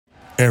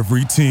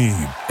Every team,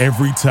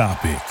 every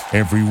topic,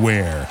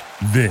 everywhere.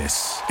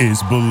 This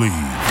is Believe.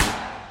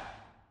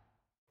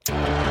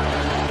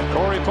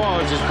 Corey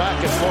Pauls is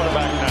back at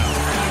quarterback now.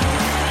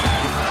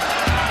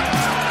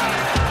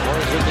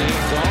 Throws in the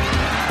end zone.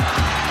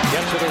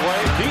 Gets it away.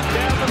 Deep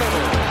down the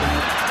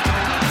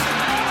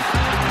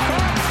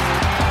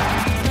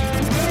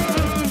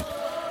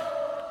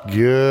middle.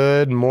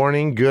 Good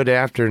morning, good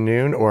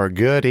afternoon, or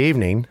good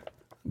evening,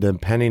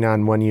 depending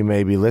on when you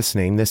may be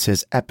listening. This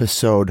is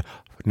episode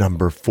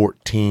number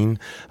 14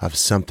 of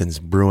Something's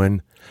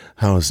Brewing.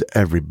 How's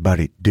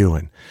everybody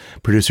doing?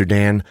 Producer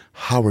Dan,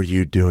 how are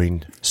you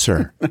doing,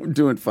 sir? I'm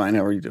doing fine.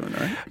 How are you doing? All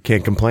right.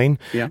 Can't complain.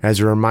 Yeah. As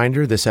a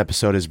reminder, this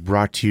episode is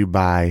brought to you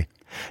by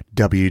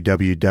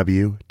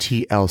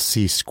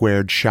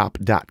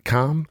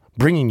www.tlcsquaredshop.com,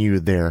 bringing you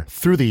their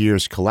Through the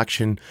Years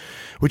collection,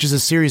 which is a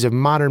series of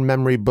modern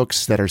memory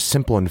books that are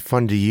simple and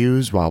fun to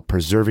use while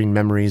preserving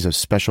memories of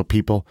special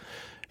people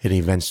and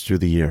events through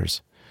the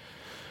years.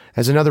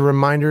 As another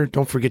reminder,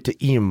 don't forget to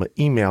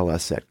email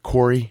us at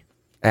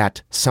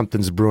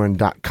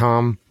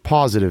Corey@somethingsbrewing.com.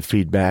 Positive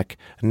feedback,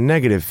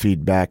 negative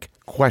feedback,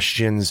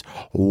 questions,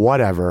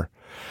 whatever.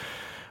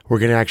 We're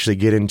going to actually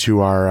get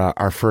into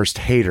our first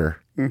hater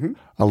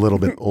a little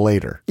bit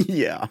later.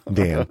 Yeah.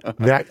 Dan,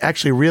 that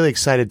actually really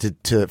excited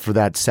for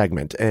that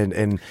segment,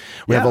 and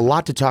we have a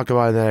lot to talk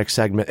about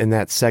in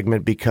that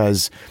segment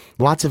because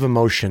lots of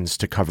emotions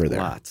to cover there.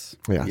 Lots.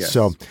 Yeah. Yes.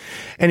 So,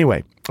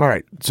 anyway, all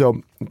right.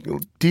 So,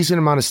 decent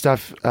amount of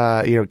stuff.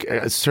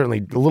 It's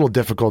certainly a little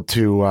difficult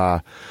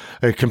to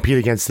compete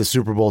against the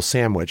Super Bowl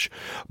sandwich,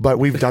 but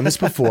we've done this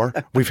before.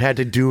 We've had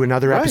to do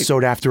another Right.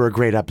 episode after a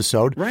great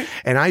episode, Right.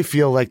 and I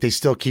feel like they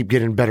still keep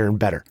getting better and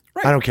better.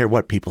 Right. I don't care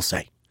what people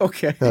say.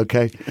 Okay.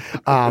 Okay.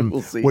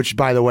 We'll see. Which,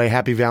 by the way,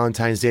 happy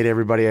Valentine's Day to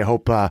everybody. I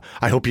hope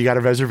you got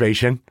a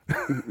reservation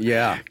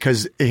Yeah.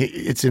 because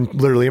it's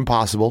literally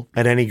impossible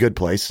at any good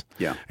place.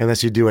 Yeah.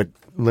 Unless you do it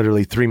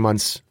literally 3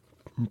 months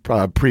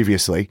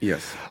previously.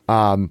 Yes.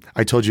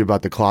 I told you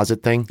about the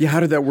closet thing. Yeah.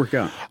 How did that work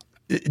out?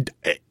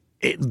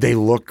 They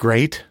look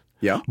great.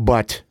 Yeah.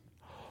 But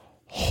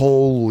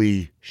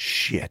holy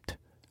shit.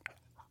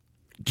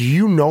 Do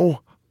you know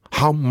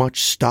how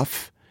much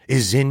stuff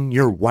is in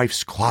your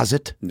wife's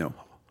closet? No.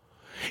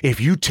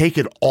 If you take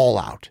it all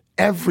out,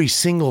 every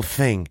single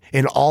thing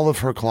in all of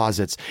her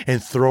closets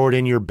and throw it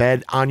in your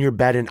bed,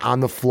 and on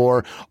the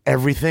floor,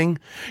 everything,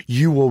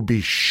 you will be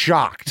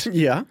shocked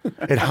Yeah.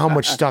 at how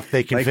much stuff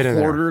they can Like fit in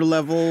there. hoarder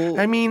level.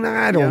 I mean,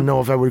 I don't Yeah.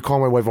 know if I would call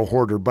my wife a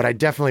hoarder, but I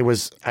definitely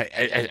was.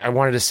 I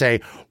wanted to say,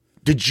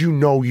 did you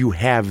know you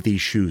have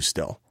these shoes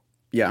still?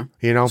 Yeah.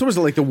 You know? So was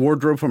it like the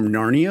wardrobe from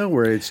Narnia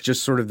where it's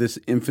just sort of this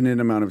infinite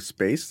amount of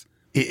space?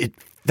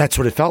 That's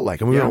what it felt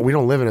like. And we Yeah.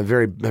 don't live in a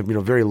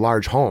very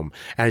large home.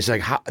 And it's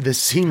like, this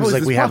seems How is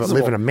like this we live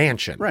possible? in a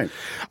mansion. Right.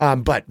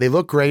 But they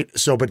look great.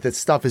 But the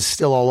stuff is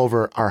still all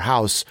over our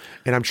house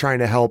and I'm trying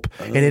to help.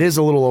 And it is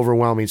a little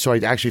overwhelming. So I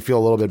actually feel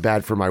a little bit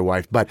bad for my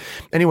wife. But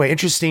anyway,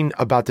 interesting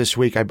about this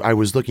week. I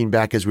was looking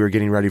back as we were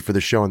getting ready for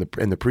the show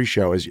in the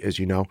pre-show, as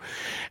you know.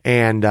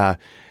 And,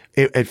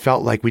 it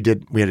felt like we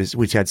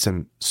had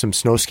some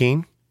snow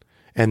skiing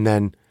and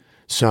then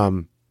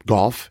some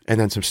golf and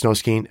then some snow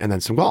skiing and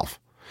then some golf.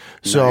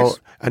 So Nice.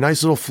 a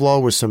nice little flow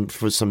with some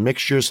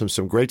mixtures,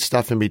 some great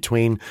stuff in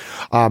between.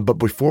 But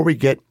before we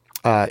get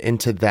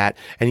into that,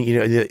 and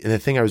the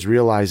thing I was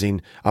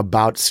realizing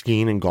about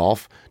skiing and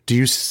golf, do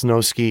you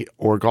snow ski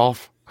or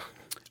golf?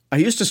 I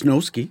used to snow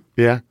ski,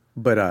 Yeah.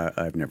 but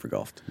I've never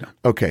golfed. No.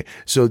 Okay,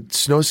 so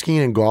snow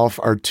skiing and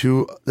golf are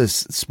two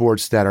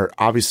sports that are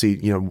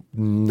obviously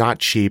not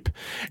cheap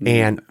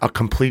and a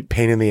complete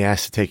pain in the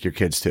ass to take your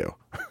kids to.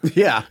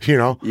 Yeah.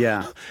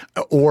 Yeah.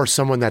 Or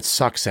someone that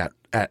sucks at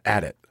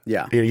it.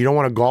 Yeah. You don't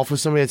want to golf with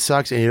somebody that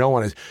sucks, and you don't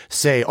want to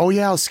say, "Oh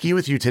yeah, I'll ski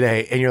with you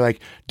today," and you're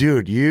like,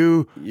 "Dude,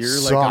 you're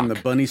like on the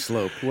bunny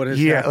slope. What is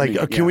happening?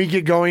 Can we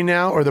get going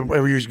now?" Or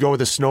you go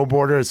with a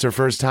snowboarder, it's their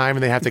first time,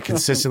 and they have to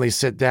consistently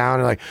sit down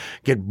and like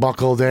get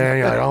buckled in.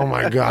 You're like, "Oh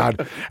my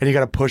god!" And you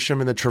got to push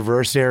them in the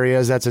traverse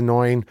areas. That's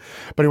annoying.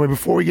 But anyway,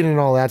 before we get into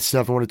all that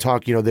stuff, I want to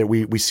talk. That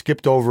we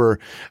skipped over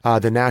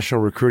the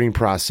national recruiting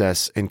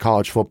process in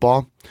college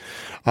football.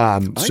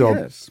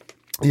 Yes.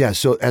 Yeah,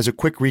 so as a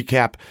quick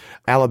recap,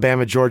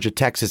 Alabama, Georgia,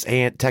 Texas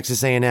A&M,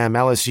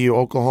 LSU,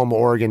 Oklahoma,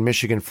 Oregon,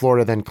 Michigan,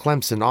 Florida, then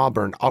Clemson,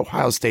 Auburn,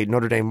 Ohio State,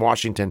 Notre Dame,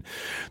 Washington.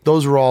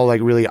 Those were all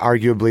like really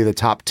arguably the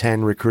top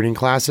 10 recruiting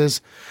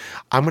classes.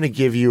 I'm going to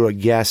give you a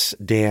guess,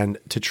 Dan,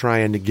 to try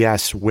and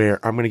guess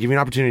where I'm going to give you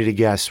an opportunity to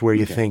guess where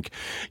you think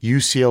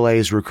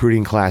UCLA's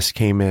recruiting class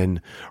came in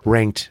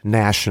ranked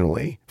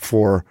nationally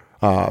for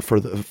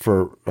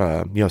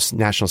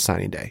National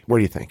Signing Day. Where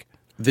do you think?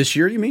 This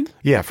year, you mean?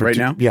 Yeah, right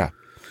now? Yeah.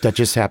 That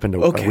just happened a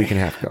week and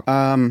a half ago.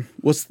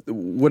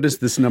 What is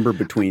this number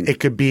between? It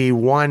could be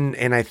one,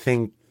 and I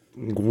think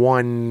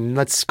one.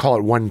 Let's call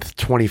it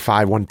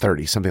 125,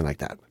 130, something like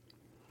that.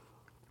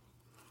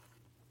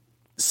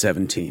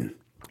 17.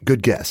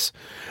 Good guess.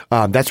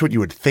 That's what you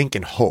would think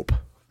and hope.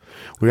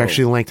 We were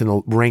actually ranked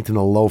in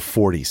the low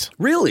 40s.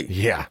 Really?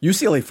 Yeah.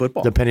 UCLA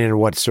football. Depending on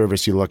what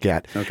service you look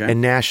at. Okay.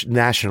 And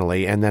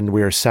nationally, and then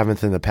we were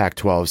 7th in the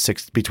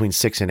Pac-12, between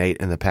 6 and 8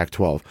 in the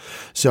Pac-12.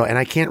 So, and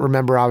I can't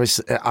remember,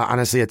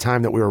 honestly, a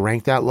time that we were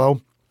ranked that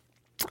low.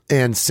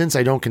 And since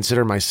I don't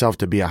consider myself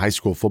to be a high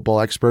school football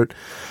expert,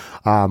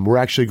 we're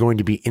actually going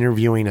to be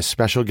interviewing a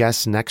special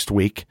guest next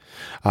week.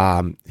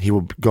 He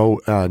will go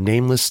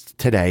nameless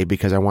today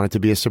because I want it to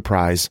be a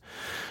surprise.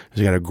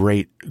 We got a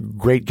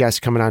great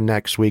guest coming on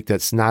next week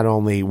that's not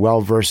only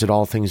well-versed at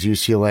all things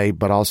UCLA,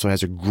 but also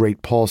has a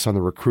great pulse on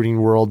the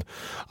recruiting world,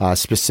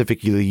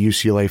 specifically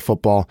UCLA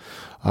football.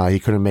 He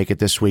couldn't make it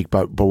this week,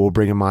 but we'll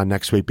bring him on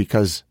next week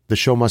because the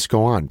show must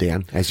go on,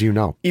 Dan, as you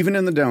know. Even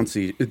in the down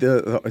season,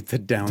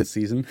 the down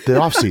season, the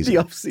off season, the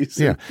off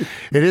season. Yeah,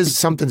 it is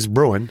something's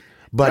brewing,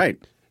 but. Right.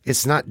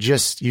 It's not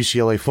just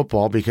UCLA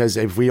football, because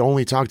if we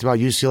only talked about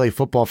UCLA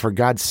football, for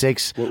God's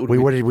sakes, we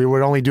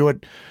would only do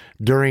it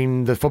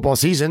during the football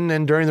season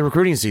and during the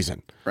recruiting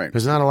season. Right.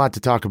 There's not a lot to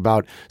talk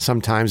about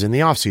sometimes in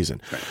the off season.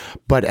 Right.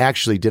 But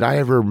actually, did I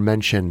ever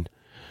mention?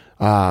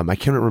 I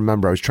can't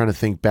remember. I was trying to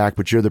think back,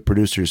 but you're the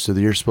producer, so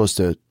you're supposed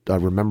to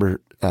remember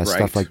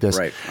stuff like this.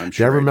 Right. I'm Did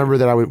sure I remember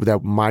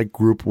that my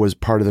group was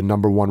part of the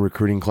 #1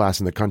 recruiting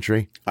class in the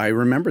country? I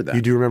remember that.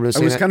 You do remember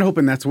saying I was that? kind of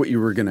hoping that's what you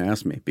were going to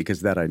ask me,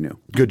 because that I knew.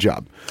 Good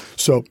job.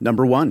 So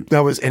 #1. that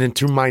was, and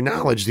to my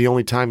knowledge, the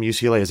only time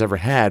UCLA has ever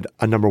had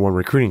a #1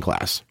 recruiting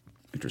class.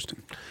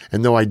 Interesting.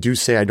 And though I do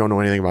say I don't know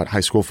anything about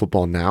high school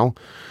football now,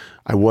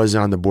 I was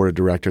on the board of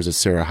directors at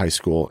Sarah High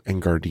School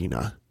in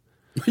Gardena.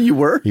 You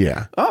were?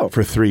 Yeah. Oh.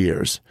 For 3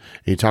 years.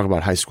 And you talk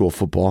about high school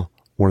football,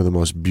 one of the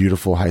most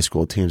beautiful high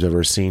school teams I've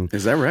ever seen.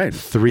 Is that right?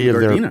 Three of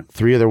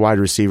their wide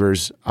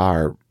receivers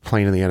are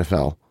playing in the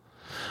NFL.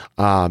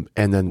 And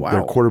then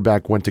their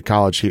quarterback went to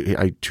college.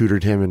 I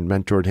tutored him and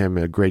mentored him.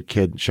 A great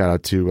kid. Shout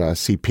out to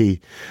CP.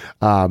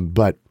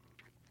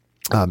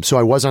 So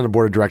I was on the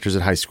board of directors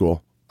at high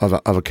school of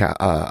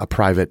a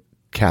private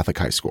Catholic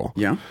high school.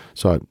 Yeah.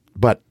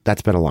 But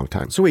that's been a long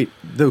time. So wait,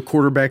 the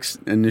quarterback's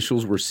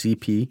initials were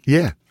CP?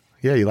 Yeah.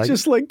 Yeah, you like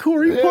just like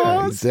Corey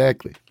Paws.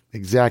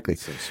 Exactly.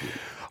 So sweet.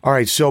 All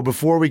right, so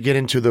before we get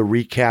into the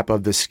recap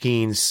of the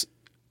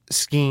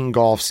skiing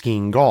golf,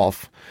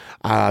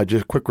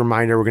 just a quick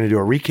reminder, we're going to do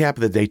a recap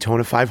of the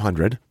Daytona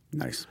 500.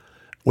 Nice.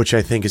 Which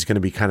I think is going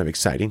to be kind of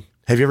exciting.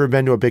 Have you ever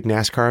been to a big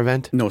NASCAR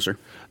event? No, sir.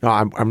 No,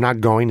 I'm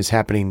not going. It's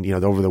happening,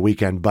 over the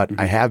weekend. But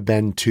I have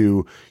been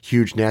to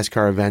huge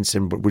NASCAR events,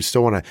 and we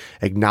still want to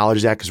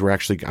acknowledge that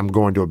because I'm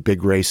going to a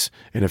big race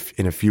in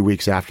a few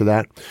weeks after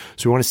that.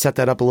 So we want to set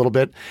that up a little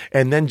bit,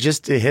 and then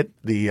just to hit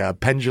the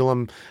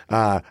pendulum,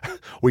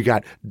 we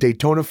got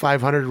Daytona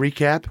 500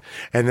 recap,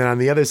 and then on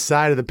the other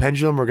side of the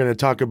pendulum, we're going to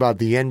talk about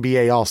the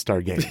NBA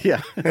All-Star Game.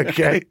 Yeah.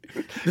 Okay.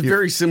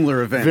 Very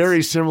similar events.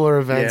 Very similar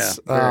events.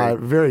 Yeah,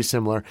 very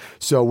similar.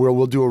 So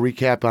we'll do a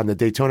recap on the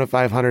Daytona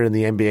 500 and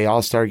the NBA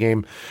All-Star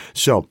Game.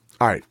 So,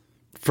 all right.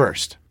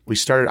 First, I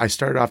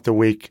started off the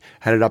week,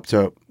 headed up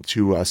to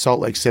Salt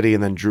Lake City,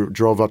 and then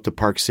drove up to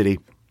Park City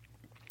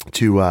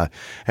to had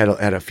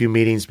a few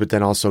meetings, but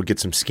then also get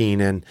some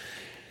skiing in.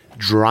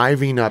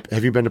 Driving up,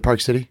 have you been to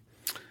Park City?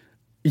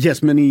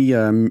 Yes, many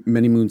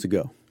moons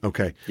ago.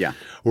 Okay. Yeah.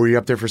 Were you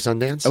up there for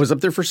Sundance? I was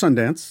up there for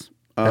Sundance.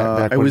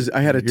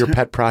 Your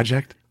pet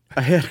project?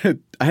 I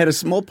had a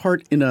small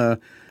part in a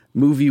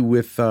movie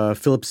with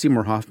Philip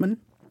Seymour Hoffman.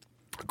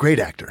 Great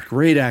actor.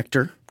 Great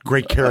actor.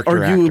 Great character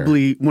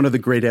arguably one of the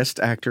greatest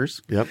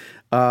actors. Yep.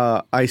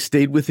 I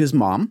stayed with his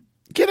mom.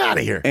 Get out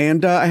of here.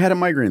 And I had a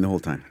migraine the whole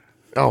time.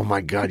 Oh,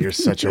 my God. You're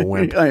such a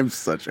wimp. I am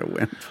such a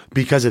wimp.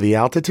 Because of the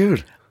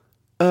altitude?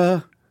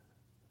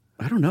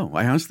 I don't know.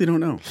 I honestly don't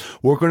know.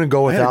 We're going to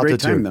go with altitude. I had a great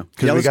time,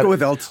 though. Yeah, let's go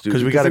with altitude.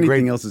 Because we got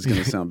anything else is going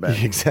to sound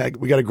bad.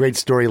 Exactly. We got a great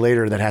story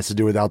later that has to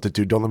do with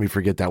altitude. Don't let me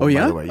forget that one,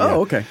 by the way. Yeah.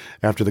 Oh, okay.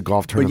 After the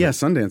golf tournament. But yeah,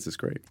 Sundance is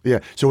great. Yeah.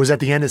 So it was at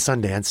the end of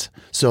Sundance.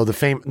 So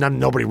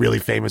nobody really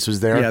famous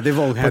was there. Yeah, they've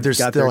all had, but there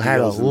still had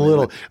a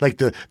little, like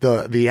the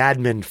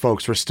admin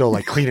folks were still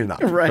like cleaning up.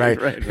 right.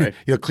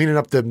 Cleaning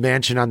up the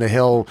mansion on the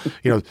hill,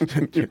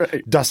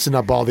 right. Dusting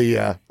up all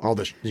the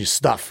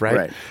stuff,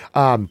 right?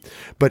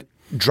 But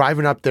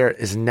driving up there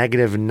is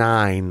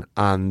 -9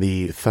 on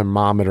the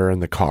thermometer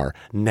in the car.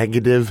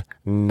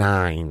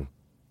 -9.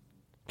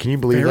 Can you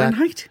believe that?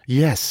 Fahrenheit?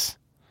 Yes.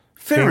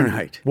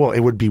 Fahrenheit. Well, it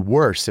would be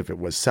worse if it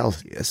was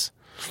Celsius.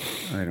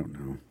 I don't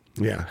know.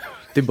 Yeah.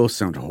 They both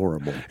sound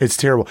horrible. It's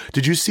terrible.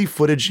 Did you see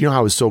footage? You know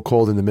how it was so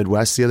cold in the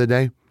Midwest the other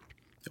day?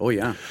 Oh,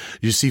 yeah.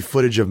 You see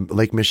footage of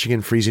Lake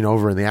Michigan freezing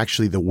over, and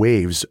the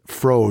waves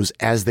froze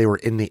as they were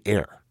in the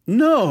air.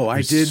 No,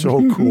 I did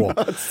so cool.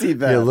 not see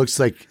that. Yeah, it looks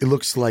like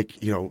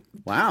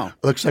wow.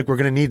 It looks like we're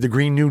going to need the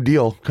Green New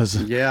Deal because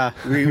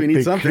we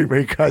need something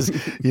because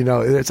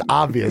it's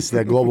obvious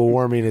that global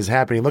warming is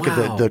happening. Look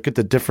at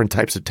the different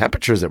types of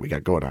temperatures that we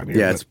got going on here.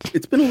 Yeah,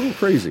 it's been a little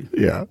crazy.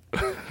 Yeah.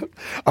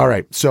 All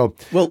right. So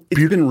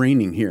it's been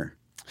raining here.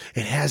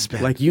 It has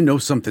been. Like,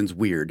 something's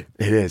weird.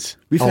 It is.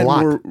 We've had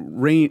more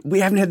rain. We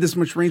haven't had this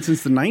much rain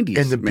since the 90s.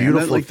 And the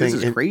beautiful thing,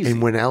 this is crazy.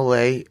 and when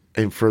LA,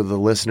 and for the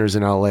listeners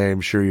in LA, I'm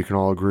sure you can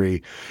all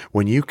agree,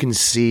 when you can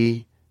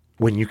see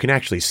when you can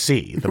actually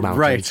see the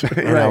mountains Right,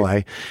 in LA.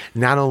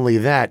 Not only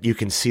that, you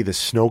can see the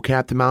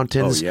snow-capped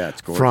mountains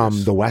it's gorgeous.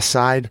 from the west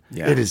side.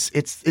 Yeah. It's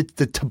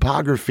the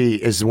topography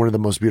is one of the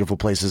most beautiful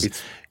places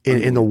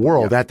in the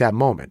world at that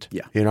moment.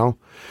 Yeah. You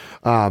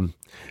know?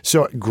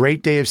 So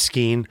great day of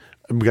skiing.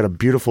 We got a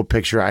beautiful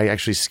picture. I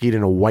actually skied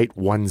in a white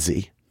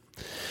onesie.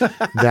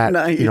 That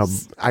Nice. you know,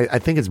 I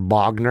think it's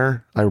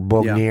Bogner or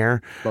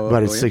Bognier,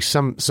 but it's like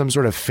some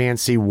sort of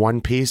fancy one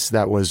piece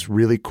that was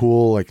really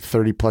cool, like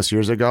 30 plus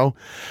years ago.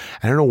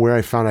 I don't know where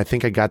I found it. I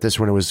think I got this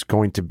when it was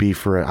going to be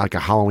for like a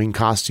Halloween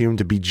costume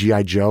to be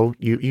G.I. Joe.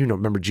 You know,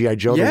 remember G.I.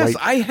 Joe? Yes, the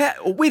white, I had.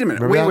 Oh, wait a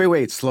minute. Remember that?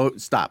 Wait.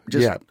 Stop.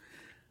 Just yeah.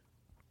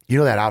 You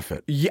know that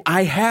outfit? Yeah,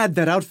 I had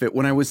that outfit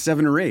when I was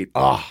 7 or 8.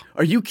 Oh.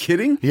 Are you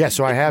kidding? Yeah,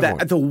 so I have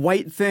one. The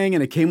white thing,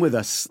 and it came with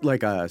a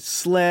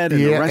sled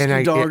and a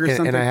rescue dog or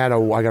something. And I got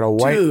a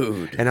white,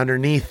 Dude. and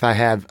underneath I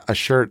have a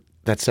shirt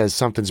that says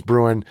something's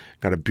brewing.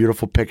 Got a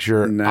beautiful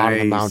picture out of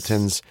the Nice.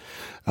 mountains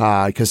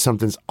because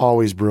something's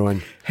always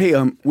brewing. Hey,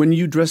 when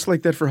you dressed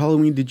like that for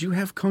Halloween, did you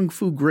have Kung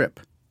Fu grip?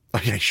 Oh,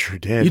 yeah, I sure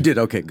did. You did?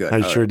 Okay, good. I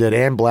All sure right. did,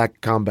 and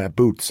black combat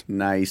boots.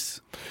 Nice.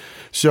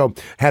 So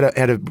had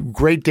a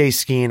great day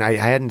skiing. I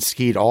hadn't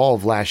skied all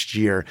of last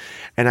year,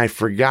 and I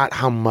forgot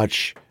how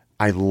much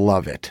I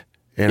love it.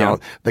 You know,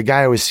 the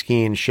guy I was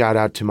skiing, shout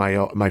out to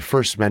my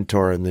first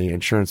mentor in the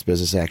insurance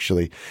business,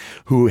 actually,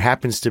 who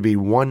happens to be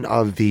one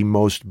of the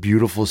most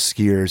beautiful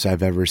skiers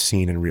I've ever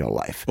seen in real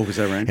life. Oh, is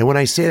that right? And when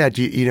I say that,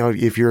 you know,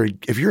 if you're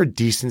a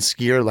decent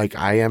skier like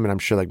I am, and I'm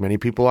sure like many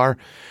people are,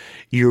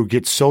 you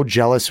get so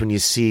jealous when you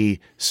see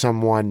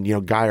someone, you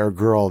know, guy or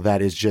girl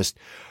that is just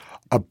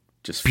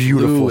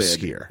beautiful fluid.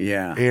 skier.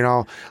 Yeah. You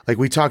know, like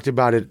we talked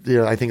about it, you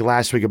know, I think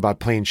last week about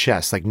playing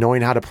chess, like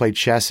knowing how to play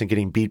chess and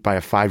getting beat by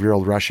a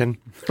 5-year-old Russian.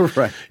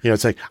 Right. You know,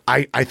 it's like,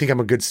 I think I'm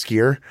a good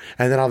skier.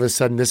 And then all of a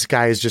sudden this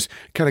guy is just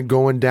kind of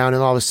going down,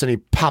 and all of a sudden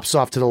he pops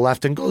off to the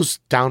left and goes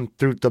down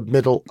through the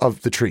middle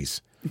of the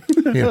trees.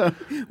 Yeah.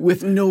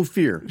 With no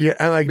fear. Yeah,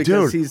 I'm like,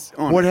 Because dude, he's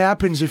on what it.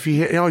 happens if you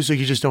hit? You know, it's like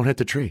you just don't hit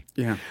the tree.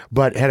 Yeah.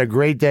 But had a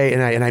great day,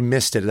 and I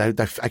missed it.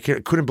 I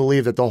couldn't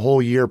believe that the whole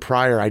year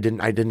prior I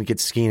didn't get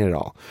skiing at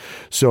all.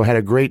 So had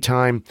a great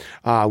time.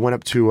 Went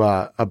up to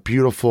a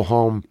beautiful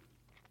home,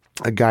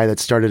 a guy that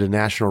started a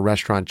national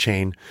restaurant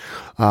chain.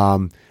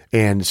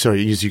 And so,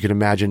 as you can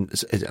imagine,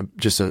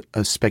 just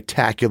a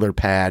spectacular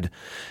pad,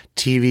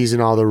 TVs in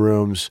all the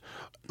rooms,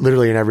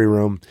 literally in every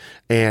room,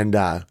 and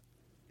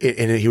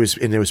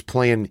it was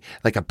playing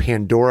like a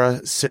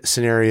Pandora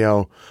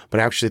scenario, but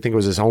I actually think it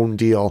was his own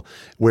deal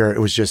where it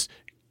was just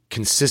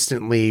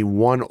consistently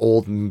one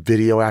old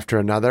video after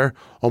another,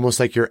 almost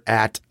like you're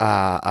at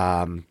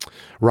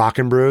Rock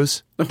and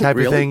Brews type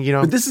of thing, you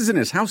know. But this is in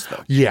his house,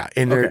 though. Yeah,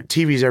 and there are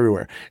TVs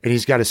everywhere, and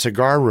he's got a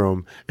cigar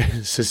room.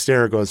 It's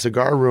hysterical. A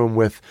cigar room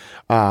with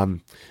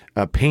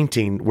a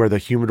painting where the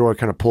humidor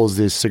kind of pulls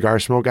this cigar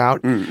smoke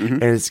out,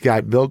 and it's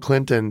got Bill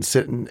Clinton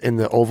sitting in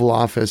the Oval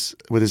Office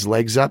with his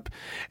legs up,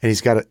 and he's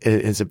got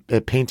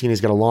a painting.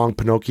 He's got a long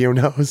Pinocchio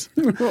nose,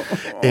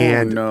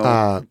 and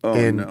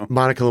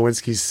Monica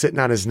Lewinsky's sitting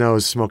on his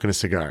nose smoking a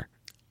cigar.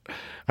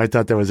 I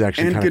thought that was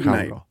actually kind of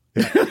comical.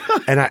 Yeah.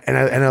 and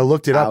I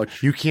looked it up.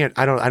 Ouch. You can't.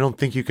 I don't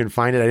think you can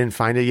find it. I didn't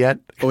find it yet.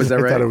 Oh, is that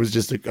I right? thought it was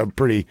just a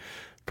pretty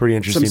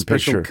interesting Some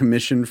special picture.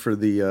 commission for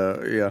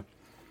the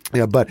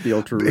Yeah, but the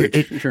ultra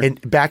rich. Sure.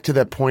 and back to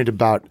that point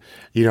about,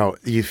 you know,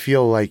 you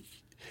feel like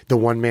the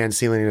one man's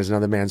ceiling is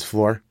another man's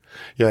floor.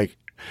 You're like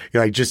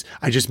I just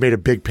made a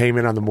big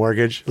payment on the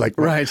mortgage, like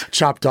Right.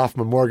 chopped off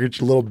my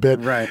mortgage a little bit,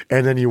 Right.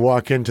 And then you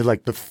walk into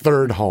like the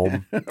third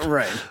home,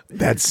 Right.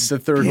 that's The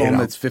third you home know,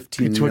 that's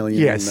 15 between-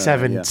 million, yeah,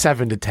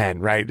 seven to 10,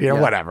 right? You know,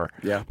 Yeah. whatever.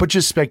 Yeah. But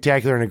just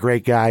spectacular and a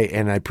great guy,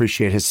 and I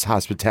appreciate his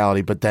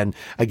hospitality. But then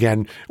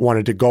again,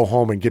 wanted to go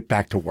home and get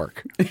back to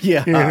work.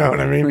 Yeah. You know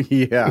what I mean?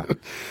 Yeah.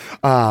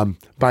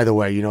 By the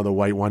way, you know the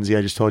white onesie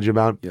I just told you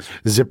about? Yes.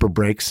 The zipper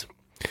breaks.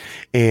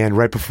 And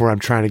right before I'm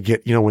trying to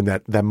get, you know, when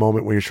that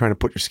moment when you're trying to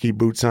put your ski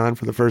boots on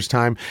for the first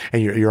time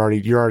and you're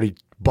already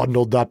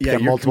bundled up, Yeah, you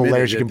got you're multiple committed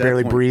layers, you at can that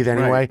barely point. breathe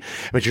anyway, Right.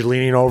 but you're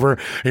leaning over and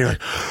you're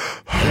like,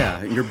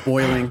 Yeah. You're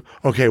boiling.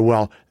 okay,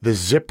 well, the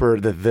zipper,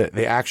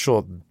 the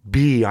actual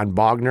B on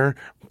Bogner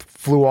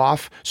flew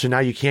off, so now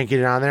you can't get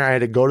it on there. I had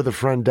to go to the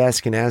front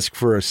desk and ask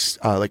for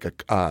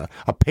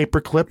a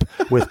paper clip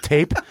with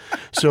tape,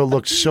 so it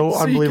looked so So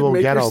you unbelievable can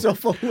make ghetto.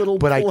 yourself a little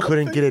But I pull-up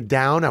couldn't thing? get it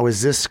down. I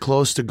was this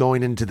close to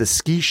going into the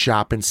ski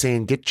shop and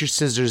saying, "Get your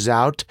scissors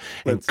out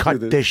and Let's do cut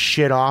this." this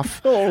shit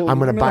off. Oh, I'm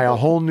going to buy a no.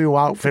 whole new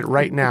outfit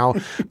right now."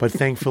 But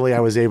thankfully, I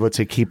was able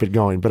to keep it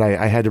going. But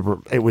I had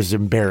to. It was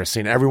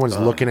embarrassing. Everyone's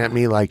looking at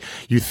me like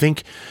you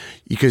think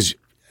because.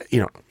 You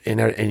know, and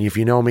if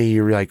you know me,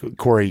 you're like,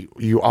 Corey,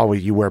 you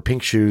wear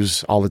pink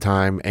shoes all the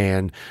time,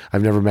 and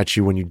I've never met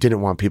you when you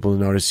didn't want people to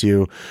notice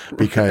you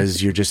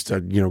because you're just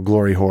a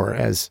glory whore.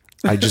 As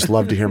I just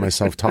love to hear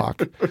myself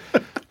talk.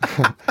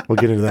 We'll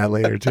get into that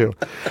later too,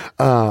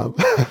 but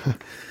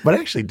I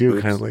actually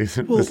do kind of like. it's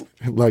a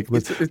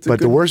But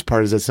the good- worst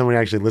part is that somebody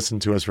actually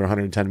listened to us for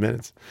 110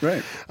 minutes.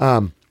 Right.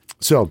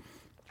 So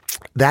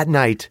that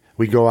night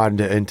we go out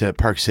into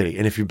Park City.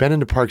 And if you've been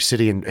into Park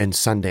City and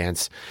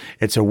Sundance,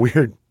 it's a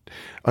weird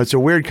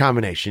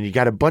combination. You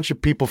got a bunch of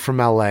people from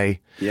LA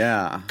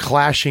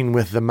clashing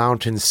with the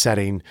mountain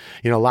setting,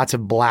 lots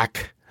of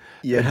black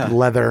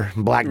leather,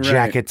 black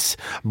jackets,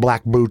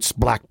 black boots,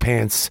 black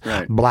pants,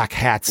 black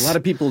hats. A lot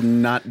of people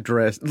not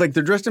dressed like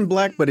they're dressed in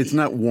black, but it's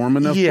not warm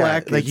enough.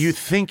 Black. Like you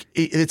think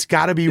it's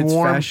got to be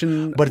warm,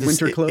 fashion, but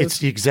winter clothes.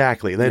 It's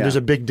exactly. There's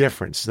a big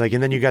difference. Like,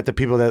 and then you got the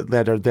people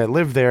that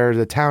live there,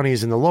 the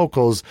townies and the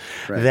locals.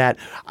 That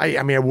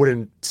I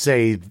wouldn't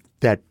say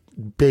that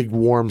big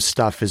warm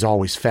stuff is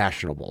always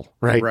fashionable,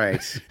 right?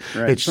 Right.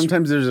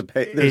 Sometimes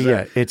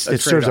it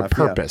serves a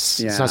purpose.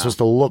 Yeah. It's not supposed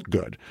to look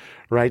good.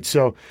 Right.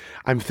 So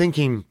I'm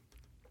thinking,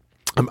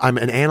 I'm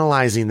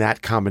analyzing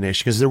that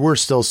combination because there were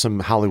still some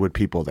Hollywood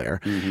people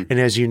there. Mm-hmm. And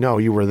as you know,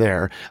 you were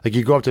there. Like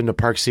you go up into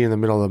Park City in the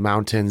middle of the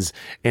mountains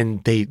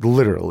and they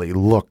literally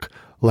look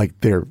like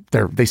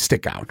they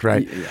stick out.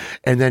 Right. Yeah.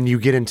 And then you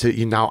get into,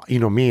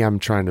 me, I'm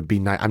trying to be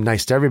nice. I'm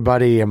nice to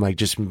everybody. I'm like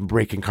just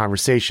breaking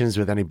conversations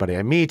with anybody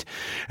I meet.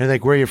 And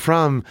like, where are you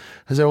from?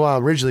 I said, well,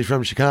 originally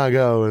from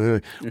Chicago.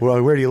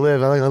 Well, where do you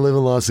live? I live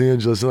in Los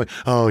Angeles. I'm like,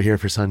 oh, here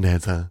for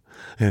Sundance, huh?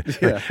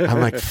 I'm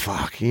like,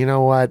 fuck, you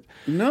know what?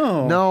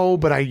 No,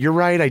 but you're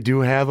right. I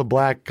do have a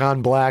black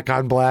on black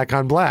on black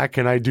on black,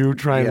 and I do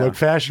try and look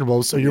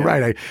fashionable. So you're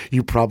right.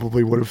 You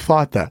probably would have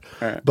thought that.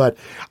 Right. But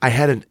I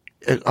had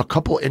a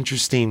couple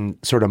interesting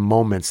sort of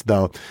moments,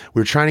 though.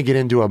 We were trying to get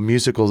into a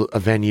musical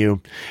venue,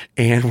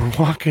 and we're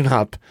walking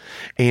up,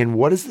 and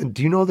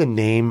do you know the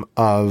name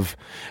of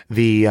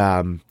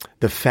the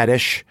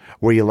fetish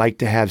where you like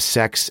to have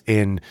sex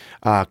in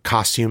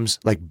costumes,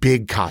 like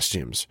big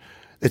costumes?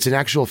 It's an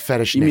actual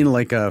fetish name. You mean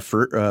like a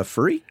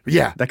furry?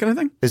 Yeah. That kind of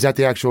thing? Is that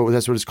that's what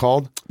it's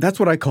called? That's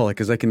what I call it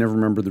because I can never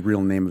remember the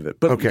real name of it.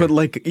 But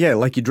like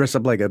you dress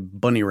up like a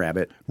bunny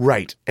rabbit.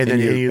 Right. And then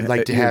you'd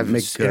like to have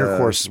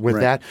intercourse with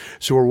that.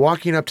 So we're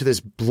walking up to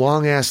this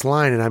long ass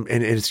line and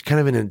it's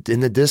kind of in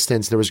the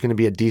distance there was going to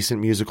be a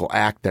decent musical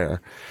act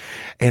there.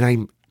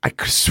 And I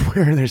could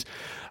swear there's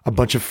a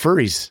bunch of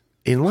furries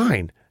in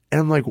line.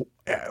 And I'm like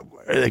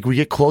we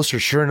get closer,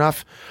 sure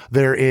enough,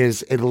 there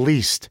is at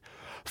least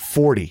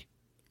 40.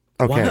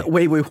 Okay.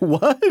 What? Wait,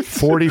 what?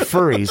 40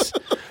 furries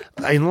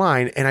in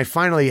line, and I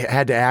finally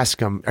had to ask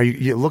him,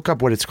 you look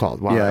up what it's called.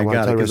 Wow, I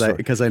got it,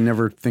 because I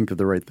never think of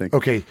the right thing.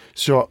 Okay,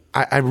 so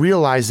I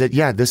realized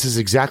that, this is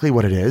exactly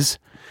what it is.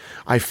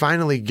 I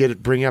finally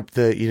bring up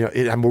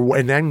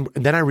and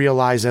then I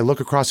realize I look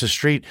across the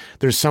street,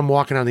 there's some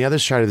walking on the other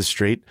side of the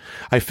street.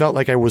 I felt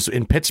like I was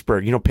in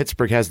Pittsburgh.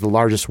 Pittsburgh has the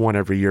largest one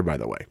every year, by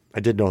the way. I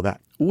did know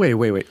that.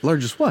 Wait.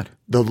 Largest what?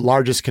 The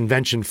largest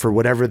convention for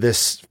whatever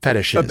this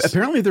fetish is.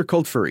 Apparently they're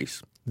called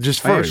furries.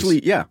 Just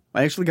furries?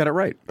 I actually got it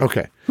right.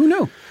 Okay. Who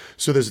knew?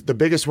 So there's the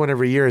biggest one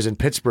every year is in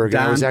Pittsburgh.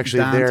 And I was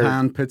actually there.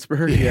 Downtown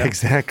Pittsburgh? Yeah,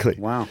 exactly.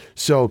 Wow.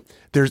 So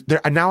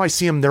now I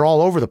see them. They're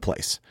all over the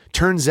place.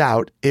 Turns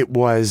out it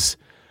was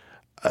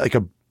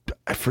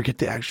I forget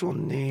the actual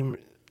name.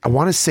 I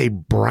want to say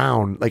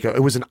Brown.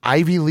 It was an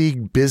Ivy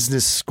League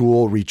business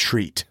school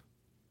retreat.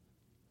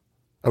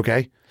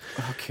 Okay.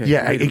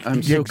 Yeah,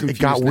 it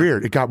got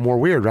weird. It got more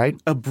weird, right?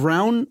 A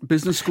Brown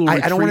business school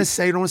retreat? I don't want to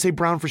say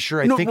Brown for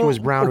sure. I think it was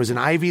Brown. It was an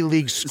Ivy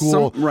League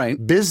school,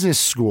 business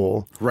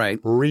school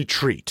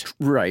retreat.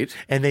 Right.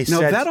 And they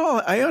said,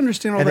 I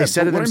understand all that. And they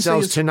said to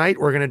themselves, tonight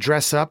we're going to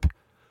dress up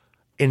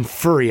in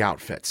furry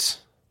outfits.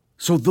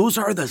 So those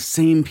are the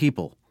same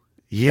people.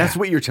 Yeah. That's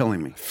what you're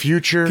telling me.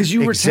 Future executives. Because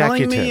you were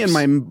telling me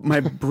and my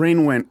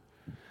brain went,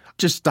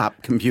 just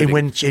stop computing.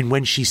 And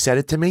when she said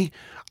it to me,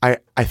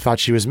 I thought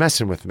she was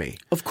messing with me.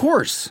 Of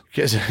course.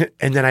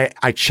 And then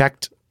I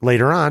checked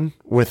later on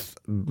with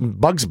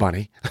Bugs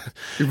Bunny,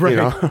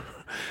 right.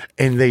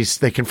 And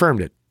they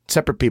confirmed it.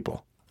 Separate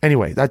people.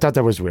 Anyway, I thought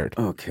that was weird.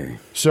 Okay.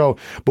 So,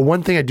 but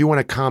one thing I do want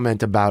to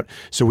comment about,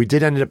 so we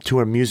did end up to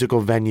a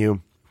musical venue,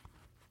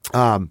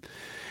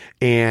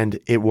 and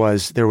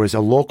there was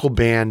a local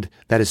band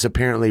that is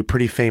apparently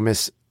pretty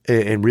famous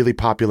and really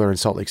popular in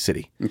Salt Lake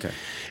City. Okay.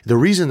 The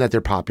reason that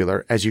they're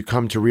popular, as you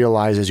come to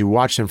realize as you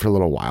watch them for a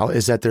little while,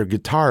 is that their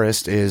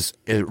guitarist is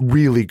a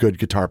really good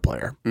guitar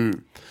player.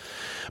 Mm.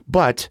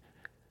 But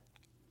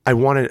I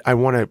want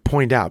to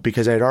point out,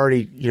 because I'd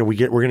already, we're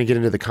going to get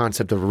into the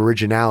concept of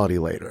originality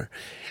later.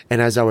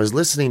 And as I was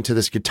listening to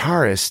this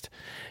guitarist,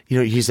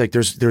 he's like,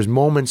 there's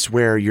moments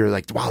where you're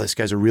like, wow, this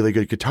guy's a really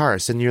good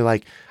guitarist. And you're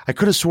like, I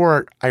could have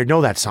swore I know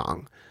that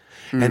song.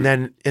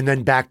 Mm. And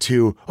then back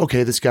to,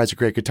 okay, this guy's a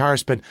great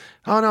guitarist, but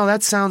oh no,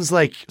 that sounds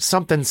like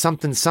something.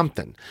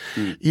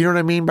 Mm. You know what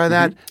I mean by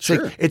that? Mm-hmm. It's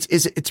sure.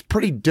 like it's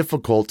pretty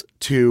difficult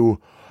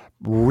to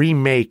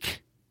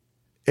remake.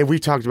 And we've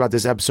talked about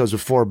this episodes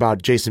before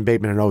about Jason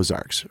Bateman and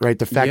Ozarks, right?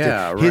 The fact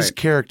that his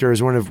character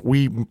is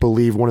we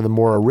believe one of the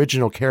more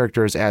original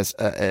characters as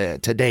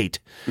to date.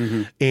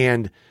 Mm-hmm.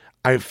 And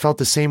I felt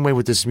the same way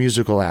with this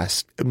musical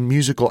act.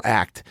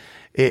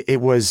 He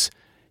was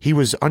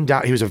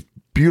a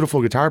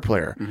beautiful guitar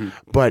player, mm-hmm.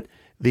 but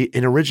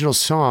an original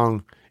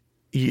song,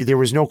 there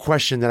was no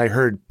question that I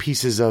heard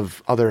pieces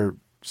of other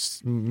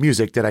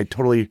music that I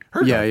totally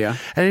heard. Yeah, of. yeah.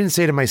 And I didn't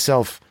say to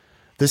myself,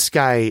 this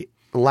guy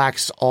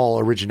lacks all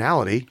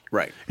originality,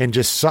 Right. and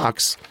just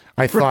sucks.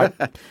 I thought,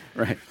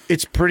 Right.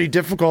 it's pretty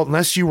difficult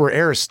unless you were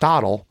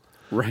Aristotle,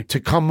 Right. to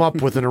come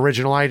up with an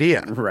original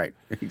idea. Right.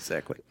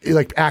 Exactly.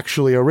 Like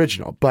actually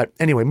original. But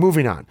anyway,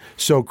 moving on.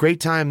 So great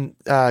time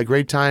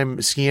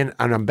skiing,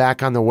 and I'm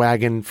back on the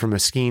wagon from a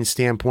skiing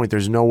standpoint.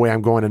 There's no way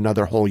I'm going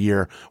another whole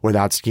year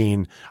without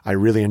skiing. I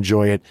really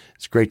enjoy it.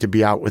 It's great to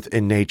be out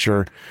in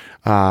nature,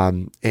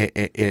 and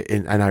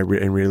I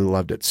really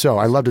loved it. So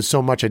I loved it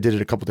so much I did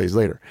it a couple days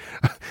later.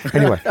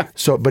 Anyway,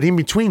 but in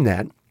between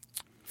that,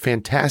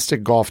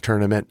 fantastic golf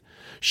tournament.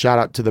 Shout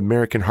out to the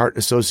American Heart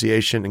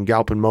Association and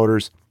Galpin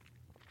Motors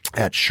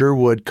at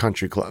Sherwood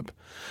Country Club.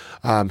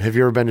 Have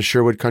you ever been to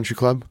Sherwood Country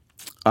Club?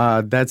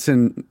 That's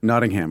in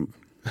Nottingham,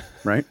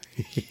 right?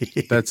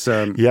 That's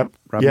Yep.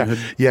 Robin Hood.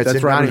 Yeah, it's that's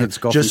in Robin Nottingham, Hood's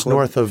golfing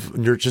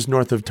club. just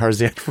north of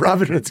Tarzan.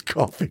 Robin Hood's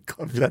golfing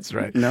club. That's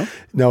right.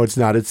 No, it's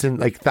not. It's in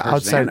like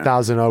outside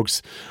Thousand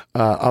Oaks,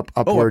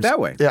 upwards. up that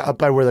way. Yeah, up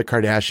by where the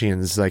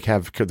Kardashians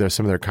have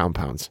some of their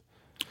compounds.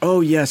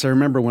 Oh yes, I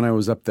remember when I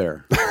was up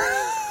there.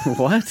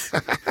 What?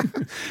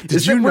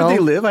 Is you that where know- they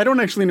live? I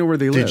don't actually know where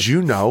they live. Did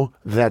you know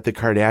that the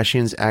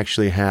Kardashians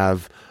actually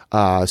have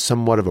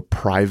somewhat of a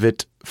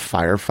private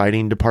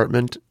firefighting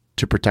department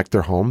to protect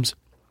their homes?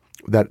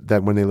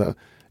 That when they live,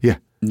 yeah.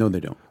 No, they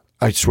don't.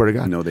 I swear to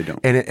God. No, they don't.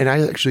 And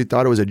I actually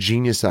thought it was a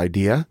genius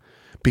idea,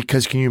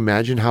 because can you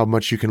imagine how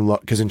much you can look?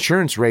 Because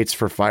insurance rates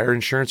for fire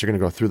insurance are going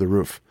to go through the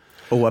roof.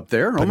 Oh, up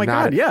there? Oh my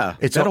God! Yeah,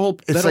 It's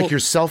It's like you're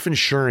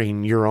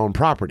self-insuring your own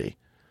property,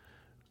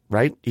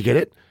 right? You get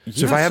it?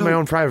 So if I have my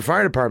own private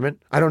fire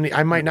department,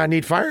 I might not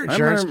need fire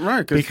insurance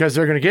because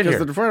they're going to get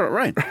here.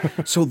 Right.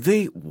 So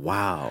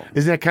wow.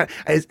 Isn't that kind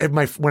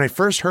of, when I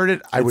first heard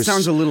it, It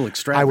sounds a little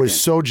extravagant. I was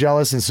so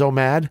jealous and so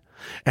mad.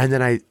 And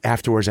then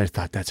afterwards I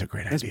thought, that's a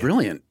great idea. That's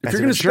brilliant. If As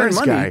you're an going to spend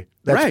insurance money, guy,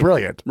 that's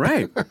brilliant.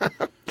 Right.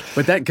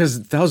 But because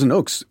Thousand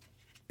Oaks,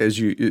 as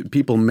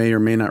people may or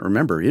may not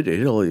remember,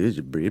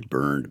 it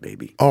burned,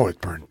 baby. Oh, it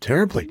burned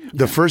terribly.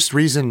 The first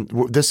reason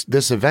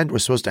this event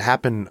was supposed to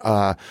happen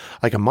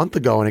like a month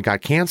ago, and it got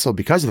canceled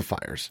because of the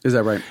fires. Is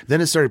that right? Then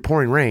it started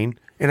pouring rain,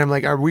 and I'm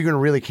like, are we going to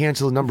really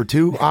cancel the number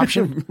 2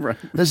 option? Right.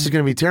 This is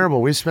going to be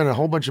terrible. We spent a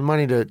whole bunch of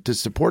money to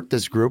support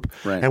this group,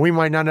 Right. and we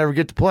might not ever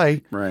get to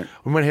play. Right.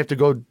 We might have to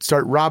go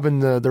start robbing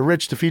the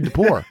rich to feed the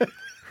poor.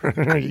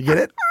 You get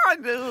it? I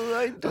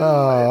do.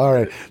 All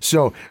right.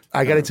 So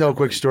I got to tell a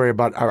quick story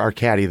about our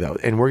caddy, though,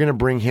 and we're going to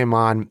bring him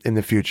on in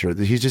the future.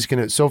 He's just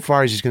going to, so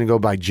far, he's just going to go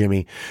by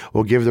Jimmy.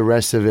 We'll give the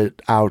rest of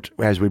it out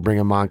as we bring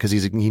him on, because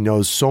he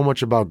knows so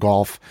much about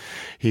golf.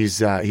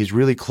 He's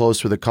really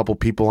close with a couple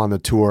people on the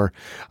tour,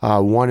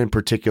 one in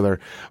particular,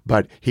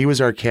 but he was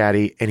our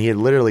caddy, and he had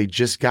literally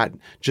just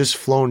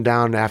flown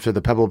down after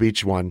the Pebble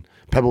Beach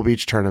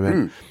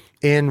tournament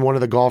in one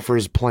of the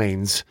golfers'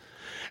 planes.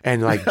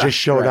 And just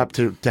showed up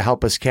to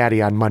help us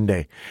caddy on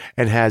Monday,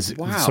 and has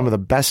some of the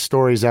best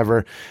stories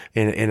ever.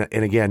 And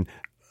again,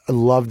 I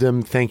loved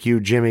him. Thank you,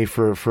 Jimmy,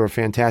 for a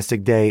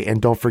fantastic day.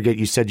 And don't forget,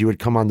 you said you would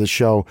come on the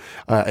show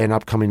in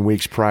upcoming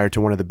weeks prior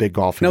to one of the big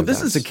golfing events.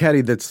 This is a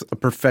caddy that's a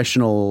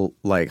professional,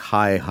 like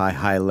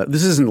high level.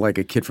 This isn't like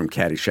a kid from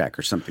Caddyshack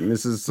or something.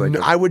 This is like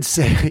I would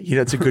say,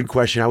 it's a good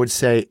question. I would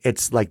say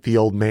it's like the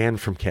old man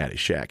from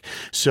Caddyshack.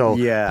 So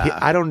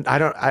yeah,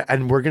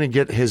 and we're going to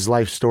get his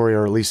life story,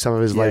 or at least some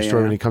of his life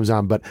story when he comes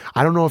on. But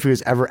I don't know if he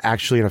was ever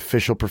actually an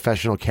official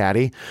professional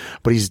caddy,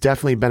 but he's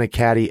definitely been a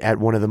caddy at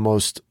one of the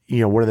most,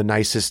 one of the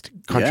nicest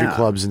country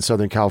clubs in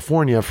Southern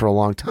California for a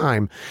long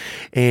time,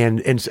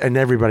 and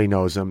everybody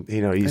knows him.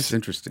 That's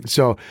interesting.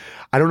 So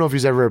I don't know if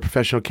he's ever a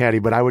professional caddy,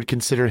 but I would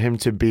consider him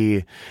to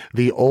be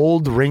the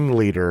old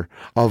ringleader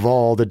of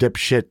all the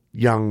dipshit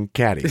young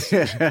caddies.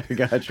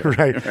 Gotcha.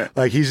 Right?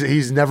 Like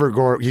he's never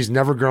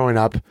growing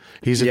up.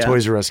 He's a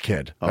Toys R Us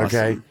kid. Awesome.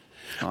 Okay.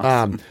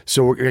 Awesome.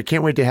 So I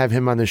can't wait to have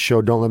him on the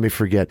show. Don't let me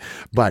forget.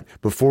 But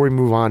before we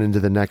move on into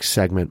the next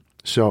segment,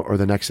 or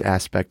the next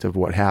aspect of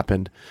what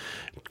happened,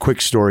 quick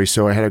story.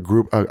 So I had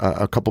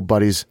a couple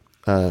buddies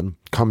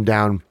come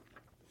down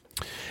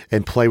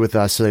and play with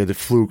us. So they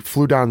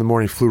flew down in the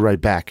morning, flew right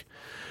back.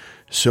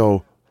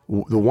 So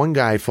the one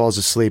guy falls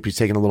asleep. He's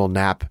taking a little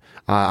nap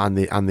on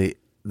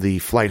the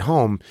flight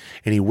home,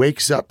 and he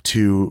wakes up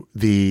to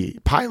the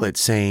pilot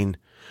saying,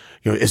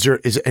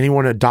 is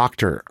anyone a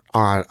doctor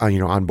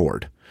on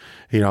board?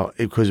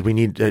 Because we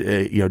need,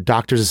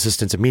 doctor's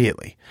assistance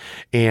immediately.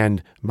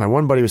 And my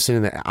one buddy was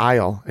sitting in the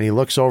aisle, and he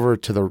looks over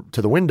to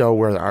the window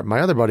where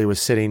my other buddy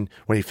was sitting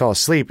when he fell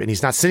asleep, and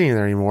he's not sitting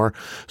there anymore.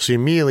 So he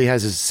immediately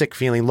has this sick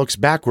feeling, looks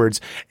backwards,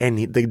 and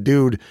the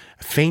dude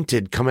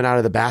fainted coming out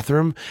of the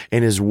bathroom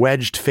and is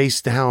wedged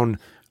face down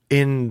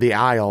in the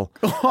aisle,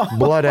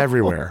 blood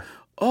everywhere.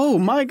 Oh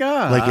my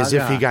God. Like as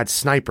if he got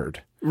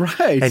sniped.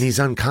 Right. And he's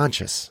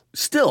unconscious.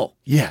 Still.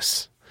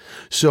 Yes.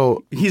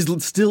 So he's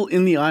still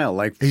in the aisle,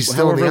 like he's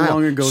still in the aisle.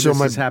 Long ago so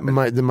this has happened.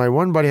 My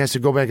one buddy has to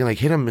go back and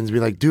hit him and be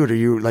like, dude, are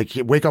you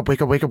wake up.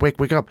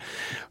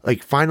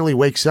 Like finally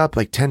wakes up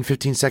like 10,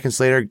 15 seconds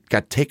later,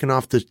 got taken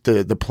off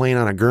the plane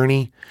on a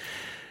gurney.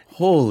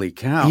 Holy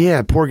cow.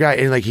 Yeah, poor guy.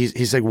 And like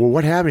he's like, well,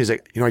 what happened? He's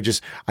like,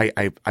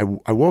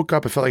 I woke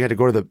up. I felt like I had to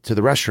go to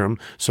the restroom,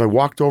 so I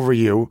walked over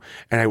you,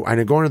 and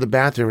I go into the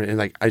bathroom, and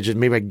like I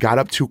got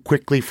up too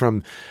quickly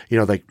from,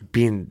 like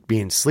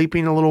being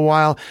sleeping a little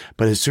while.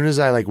 But as soon as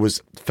I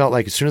was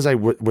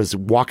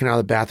walking out of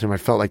the bathroom, I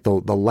felt like the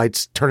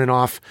lights turning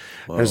off.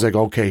 I was like,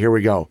 okay, here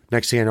we go.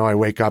 Next thing I know, I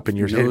wake up and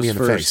you're hitting me in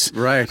the face.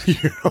 Right.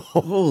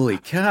 Holy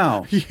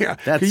cow. Yeah.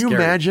 That's Can you scary.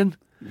 imagine?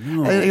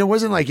 No. And it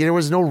wasn't like it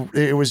was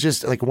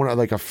just like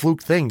a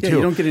fluke thing too. Yeah,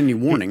 you don't get any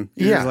warning.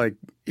 Yeah, It's like,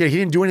 he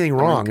didn't do anything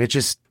wrong. It's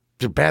just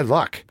bad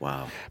luck.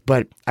 wow.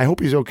 But I hope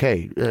he's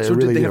okay. So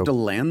really did they do. have to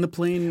land the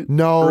plane?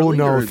 No,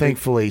 early, or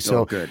thankfully.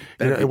 So good.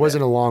 it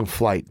wasn't a long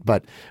flight,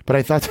 but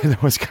I thought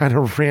that was kind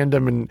of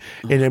random, and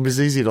it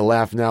was easy to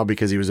laugh now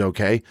because he was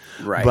okay.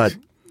 Right. But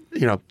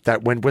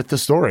that went with the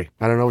story.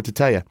 I don't know what to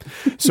tell you.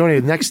 So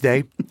anyway, the next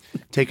day,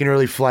 take an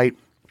early flight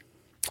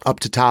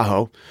up to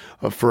Tahoe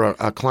for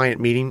a client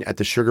meeting at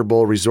the Sugar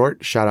Bowl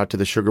Resort. Shout out to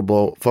the Sugar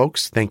Bowl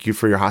folks. Thank you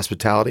for your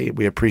hospitality.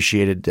 We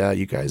appreciated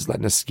you guys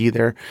letting us ski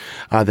there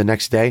the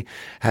next day.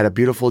 Had a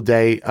beautiful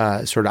day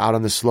sort of out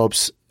on the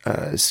slopes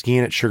skiing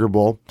at Sugar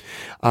Bowl.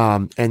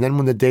 And then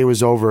when the day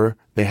was over,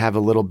 they have a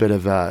little bit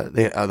of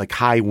like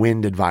high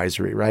wind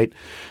advisory, right?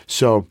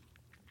 So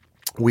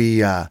we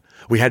had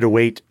to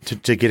wait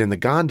to get in the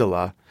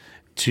gondola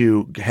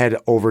to head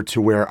over to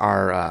where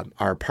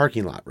our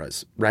parking lot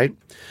was, right?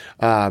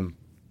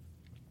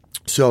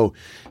 So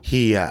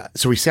we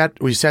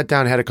sat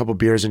down, had a couple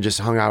beers, and just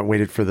hung out and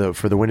waited for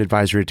the wind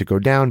advisory to go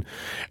down.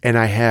 And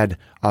I had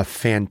a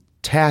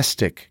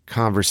fantastic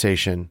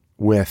conversation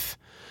with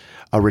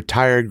a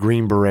retired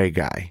Green Beret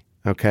guy.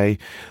 Okay,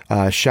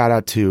 shout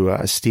out to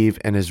Steve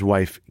and his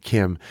wife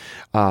Kim.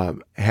 I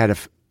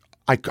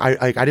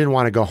didn't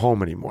want to go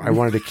home anymore. I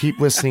wanted to keep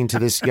listening to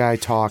this guy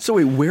talk. So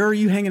wait, where are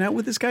you hanging out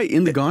with this guy?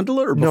 In the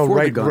gondola or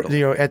before the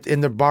gondola?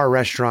 In the bar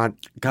restaurant.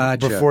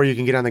 Gotcha. Before you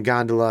can get on the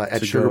gondola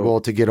at Sugar Bowl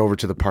to get over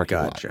to the parking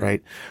lot,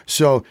 right?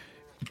 So,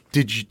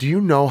 do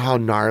you know how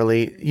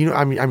gnarly?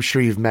 I'm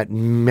sure you've met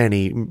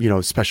many,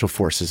 special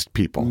forces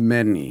people.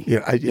 Many.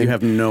 Yeah, you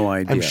have no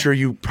idea. I'm sure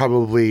you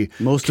probably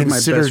most of my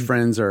best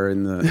friends are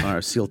in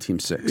the SEAL Team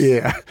 6.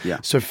 Yeah, yeah.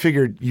 So I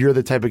figured you're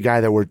the type of guy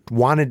that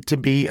wanted to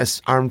be a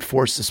armed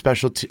forces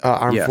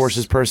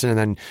person, and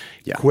then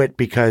quit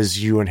because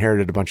you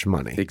inherited a bunch of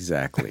money.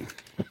 Exactly.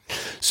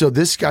 So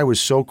this guy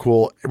was so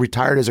cool.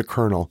 Retired as a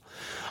colonel.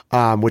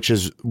 Which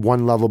is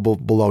one level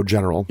below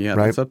general. Yeah,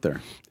 right? That's up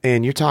there.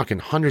 And you're talking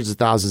hundreds of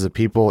thousands of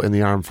people in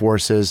the armed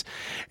forces.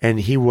 And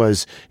he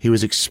was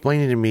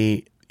explaining to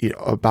me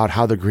about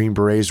how the Green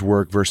Berets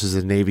work versus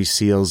the Navy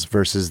SEALs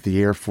versus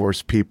the Air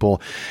Force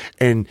people.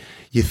 And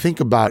you think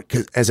about,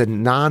 'cause as a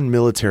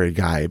non-military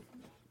guy,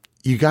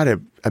 you got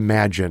to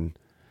imagine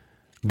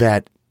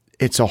that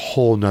it's a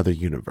whole nother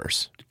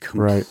universe.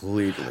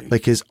 Completely. Right?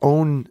 Like his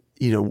own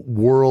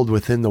world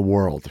within the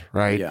world,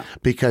 right? Yeah.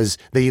 Because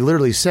they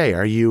literally say,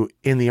 are you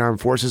in the armed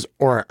forces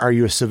or are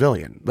you a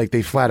civilian? Like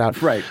they flat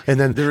out. Right. And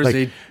then there's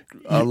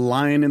a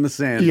line in the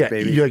sand,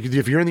 baby.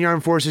 If you're in the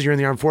armed forces, you're in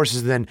the armed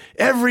forces, then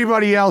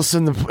everybody else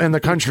in the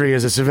country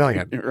is a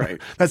civilian.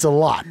 Right. That's a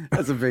lot.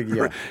 That's a big,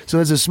 yeah. So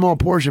that's a small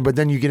portion, but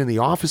then you get in the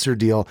officer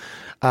deal,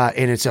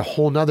 and it's a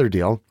whole nother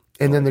deal.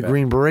 And then the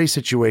Green Beret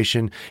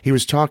situation, he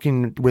was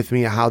talking with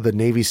me how the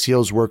Navy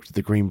SEALs worked with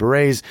the Green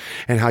Berets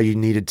and how you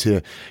needed to,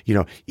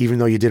 even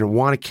though you didn't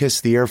want to kiss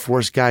the Air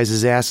Force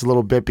guys' ass a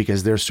little bit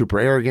because they're super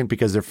arrogant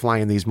because they're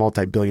flying these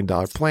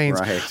multi-billion-dollar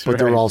planes, but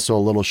they're also a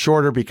little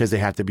shorter because they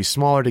have to be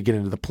smaller to get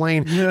into the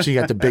plane. So you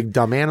got the big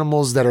dumb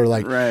animals that are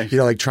like,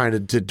 like trying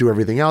to do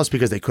everything else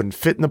because they couldn't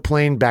fit in the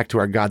plane. Back to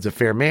our God's a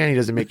fair man. He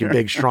doesn't make you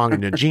big, strong,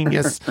 and a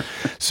genius.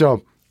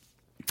 So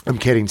I'm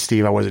kidding,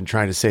 Steve. I wasn't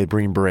trying to say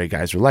Green Beret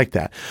guys are like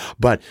that.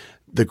 But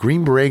the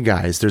Green Beret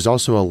guys, there's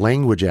also a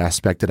language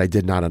aspect that I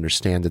did not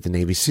understand that the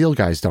Navy SEAL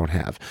guys don't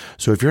have.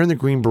 So if you're in the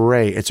Green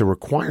Beret, it's a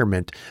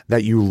requirement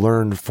that you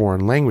learn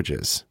foreign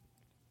languages.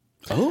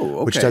 Oh,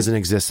 okay. Which doesn't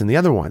exist in the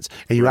other ones.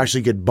 And you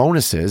actually get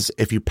bonuses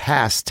if you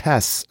pass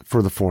tests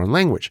for the foreign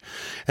language.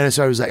 And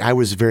so I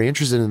was very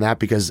interested in that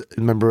because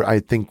remember, I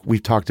think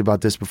we've talked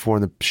about this before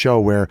in the show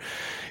where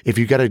if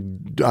you get a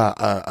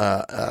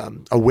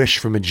wish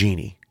from a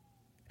genie,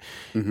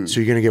 mm-hmm. So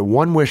you're going to get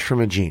one wish from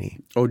a genie.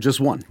 Oh, just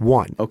one?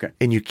 One. Okay.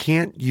 And you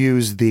can't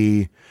use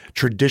the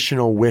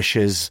traditional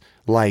wishes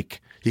like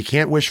you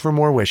can't wish for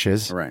more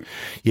wishes. Right.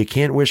 You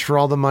can't wish for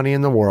all the money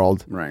in the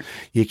world. Right.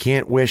 You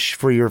can't wish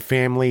for your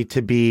family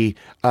to be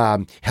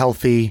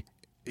healthy.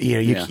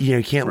 You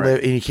can't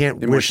live, and you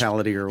can't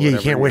immortality wish, or whatever.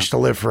 You can't wish to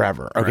live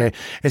forever. Okay. Right.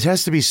 It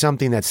has to be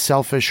something that's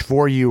selfish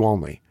for you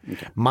only.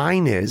 Okay.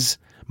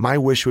 My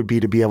wish would be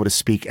to be able to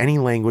speak any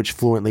language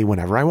fluently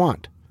whenever I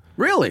want.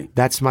 Really?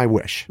 That's my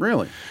wish.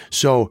 Really?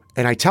 So,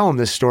 and I tell him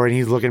this story, and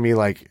he's looking at me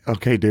like,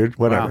 "Okay, dude,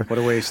 whatever." Wow, what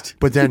a waste.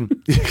 But then,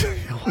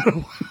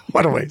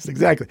 what a waste,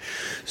 exactly.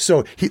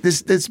 So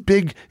this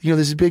big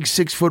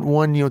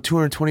 6'1",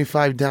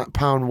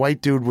 225-pound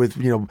white dude with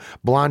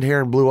blonde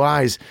hair and blue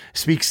eyes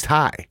speaks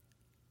Thai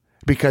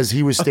because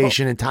he was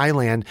stationed in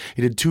Thailand.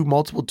 He did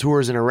multiple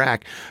tours in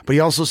Iraq, but he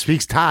also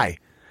speaks Thai.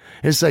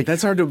 It's like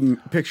That's hard to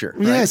picture.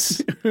 Right?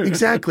 Yes,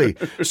 exactly.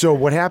 So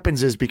what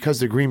happens is because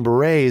the Green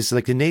Berets,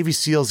 like the Navy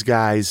SEALs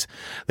guys,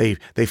 they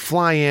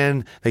fly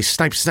in, they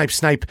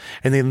snipe,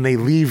 and then they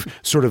leave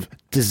sort of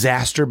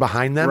disaster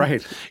behind them.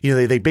 Right. You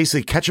know, they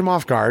basically catch them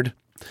off guard,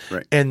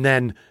 Right. and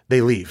then they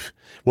leave.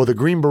 Well, the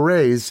Green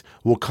Berets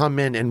will come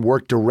in and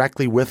work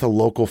directly with a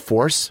local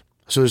force.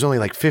 So there's only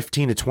like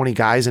 15 to 20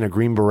 guys in a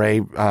Green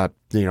Beret,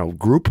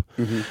 group,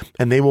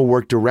 and they will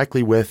work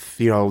directly with,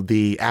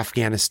 the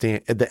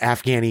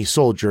Afghani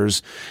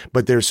soldiers.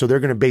 But they're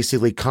going to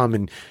basically come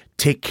and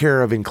take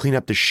care of and clean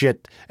up the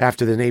shit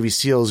after the Navy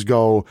SEALs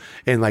go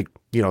and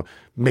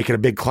make it a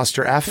big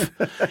cluster F.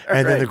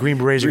 And then the Green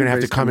Berets are going to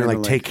have to come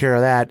and take care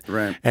of that.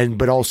 Right.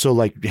 But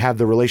also have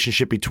the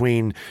relationship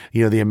between,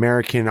 the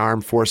American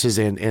armed forces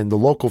and the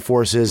local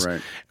forces,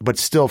 Right. but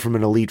still from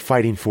an elite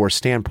fighting force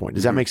standpoint.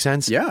 Does that make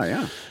sense? Yeah,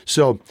 yeah.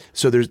 So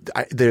there's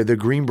the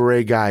Green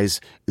Beret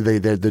guys.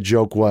 The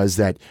joke was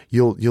that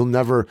you'll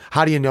never.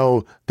 How do you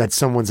know that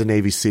someone's a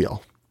Navy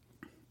SEAL?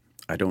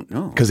 I don't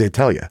know. Because they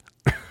tell you,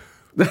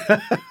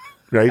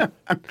 right?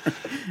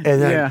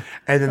 And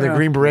then the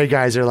Green Beret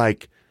guys are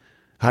like,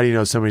 "How do you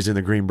know somebody's in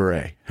the Green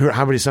Beret?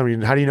 How do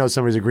you know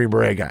somebody's a Green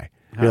Beret guy?"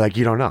 You're like,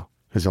 "You don't know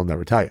because they'll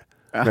never tell you."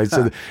 Right?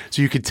 So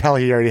you could tell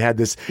he already had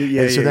this.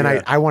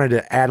 I wanted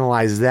to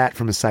analyze that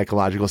from a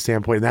psychological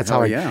standpoint, and that's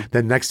how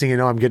the next thing you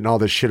know, I'm getting all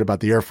this shit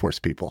about the Air Force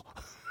people.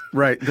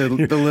 Right. The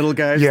little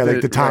guys. Yeah,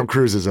 like the Tom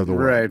Cruises of the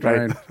world.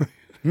 Right.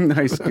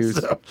 Nice goose.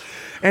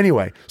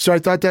 Anyway, so I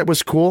thought that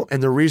was cool.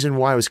 And the reason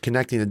why I was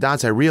connecting the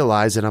dots, I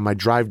realized that on my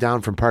drive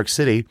down from Park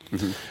City,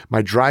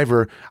 my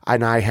driver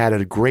and I had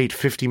a great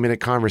 50-minute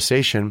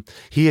conversation.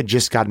 He had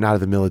just gotten out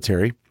of the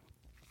military.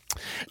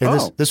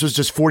 And this was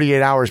just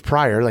 48 hours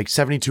prior, like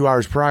 72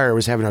 hours prior. I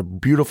was having a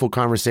beautiful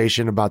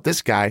conversation about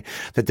this guy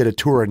that did a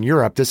tour in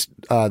Europe.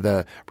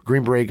 The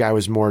Green Beret guy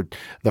was more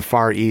the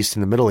Far East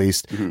and the Middle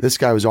East. This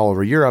guy was all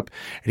over Europe,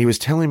 and he was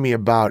telling me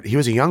about. He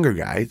was a younger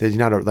guy. He's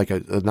not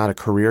a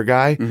career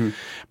guy,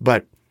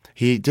 but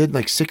he did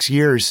like 6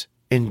 years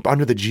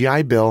under the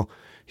GI Bill.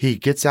 He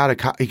gets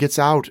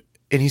out,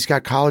 and he's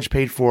got college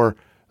paid for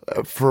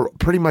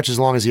pretty much as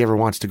long as he ever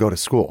wants to go to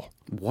school.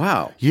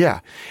 Wow. Yeah.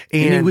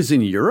 And he was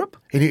in Europe?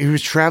 And he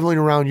was traveling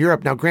around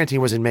Europe. Now, granted, he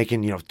wasn't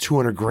making,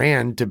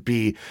 $200,000 to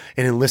be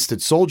an enlisted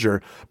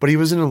soldier, but he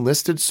was an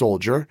enlisted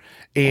soldier,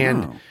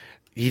 and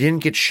he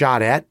didn't get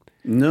shot at.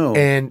 No.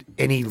 And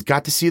he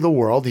got to see the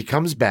world. He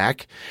comes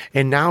back,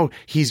 and now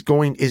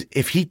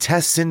if he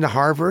tests into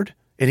Harvard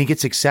and he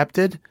gets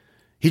accepted,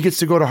 he gets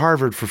to go to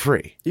Harvard for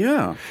free.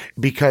 Yeah.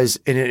 Because,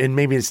 and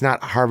maybe it's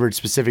not Harvard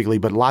specifically,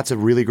 but lots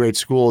of really great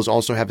schools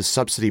also have a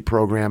subsidy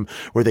program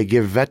where they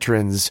give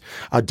veterans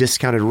a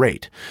discounted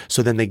rate.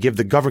 So then they give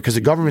the government, because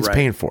the government's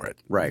paying for it.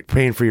 Right.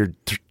 Paying for you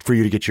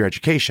to get your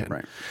education.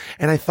 Right.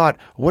 And I thought,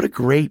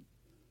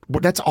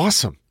 that's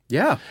awesome.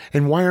 Yeah.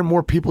 And why aren't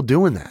more people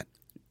doing that?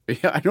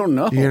 Yeah, I don't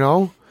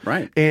know.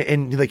 Right.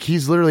 And like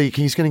he's going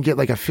to get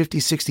like a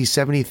 $50,000,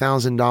 $60,000,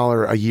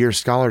 $70,000 a year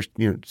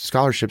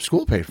scholarship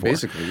school paid for.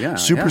 Basically, yeah.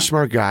 Super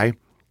smart guy.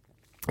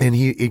 And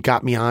he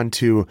got me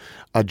onto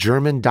a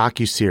German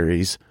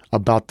docuseries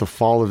about the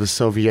fall of the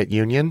Soviet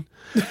Union.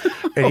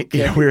 And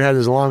we had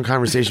this long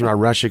conversation about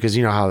Russia because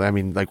you know how,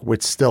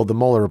 it's still, the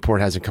Mueller report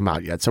hasn't come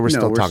out yet. So we're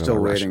still talking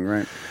about waiting, Russia.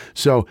 Right.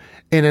 So,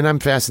 and I'm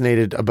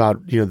fascinated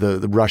about,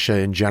 the Russia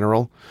in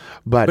general.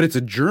 But it's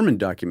a German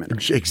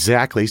documentary.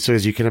 Exactly. So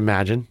as you can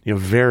imagine,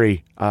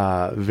 very,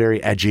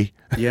 very edgy.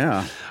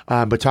 Yeah.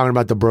 But talking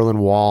about the Berlin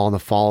Wall and the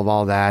fall of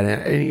all that,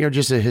 and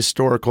just a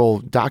historical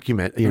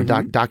document,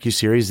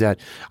 docuseries that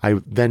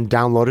I then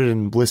downloaded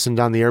and listened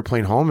on the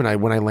airplane home.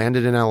 And when I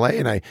landed in LA,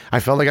 and I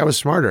felt like I was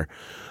smarter.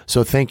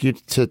 So thank you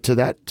to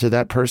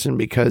that person,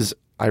 because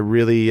I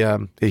really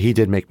he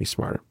did make me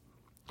smarter.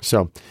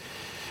 So,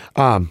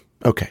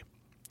 okay.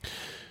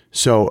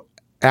 So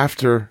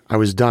after I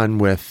was done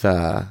with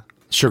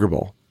Sugar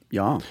Bowl,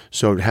 Yeah.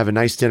 so have a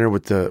nice dinner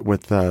with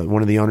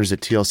one of the owners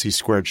at TLC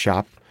Squared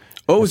Shop.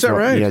 Oh, is that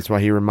right? Yeah, that's why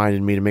he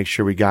reminded me to make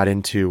sure we got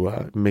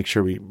into make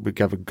sure we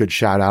got a good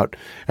shout out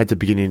at the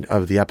beginning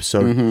of the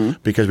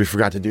episode, because we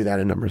forgot to do that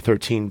in number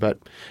 13. But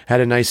had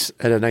a nice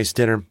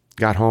dinner,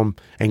 got home,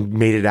 and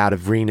made it out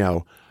of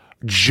Reno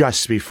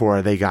just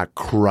before they got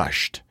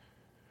crushed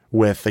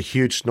with a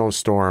huge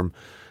snowstorm,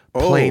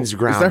 planes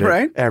grounded, is that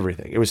right?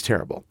 Everything. It was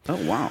terrible.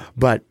 Oh, wow.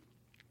 But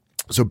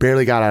so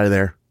barely got out of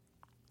there.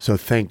 So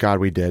thank God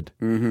we did,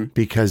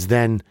 because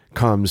then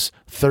comes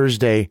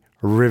Thursday,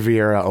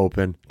 Riviera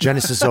Open,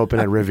 Genesis Open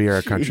at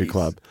Riviera Country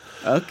Club.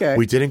 Okay.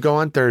 We didn't go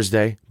on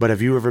Thursday, but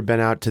have you ever been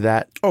out to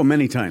that? Oh,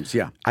 many times,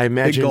 yeah. I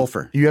imagine Big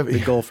golfer. You have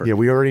Big golfer. Yeah,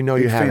 we already know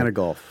Big you have. fan of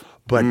golf.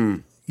 But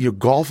your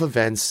golf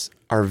events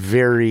are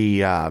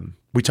very.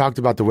 We talked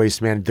about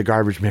the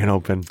Garbage Man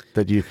Open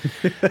that you.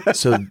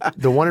 So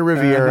the one in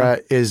Riviera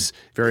is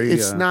very.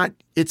 It's not.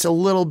 It's a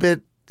little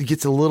bit. It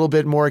gets a little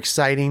bit more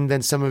exciting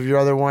than some of your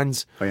other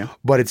ones. Oh yeah.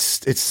 But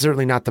it's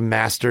certainly not the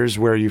Masters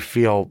where you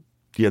feel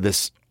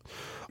this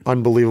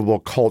unbelievable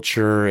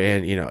culture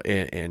and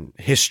and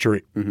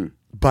history.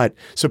 But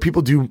so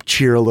people do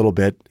cheer a little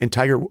bit, and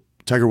Tiger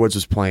Tiger Woods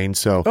was playing.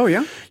 So Oh,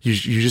 yeah? you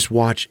just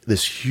watch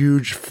this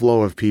huge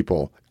flow of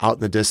people out in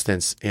the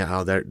distance. You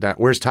know, that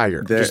where's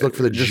Tiger? Just look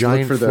for the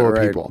giant flow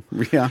of people.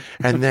 Yeah.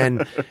 And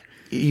then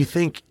you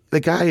think the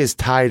guy is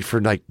tied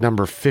for like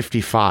number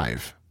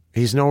 55.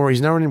 He's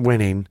nowhere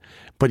winning,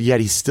 but yet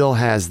he still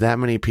has that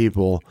many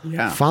people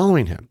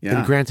following him. Yeah.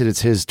 And granted,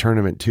 it's his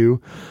tournament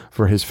too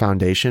for his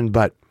foundation.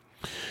 But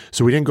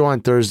so we didn't go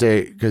on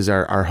Thursday because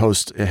our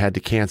host had to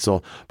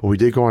cancel, but we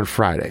did go on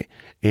Friday.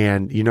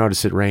 And you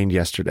notice it rained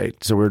yesterday.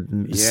 So we're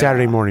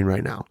Saturday morning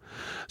right now.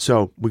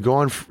 So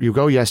you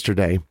go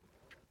yesterday,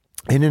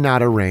 in and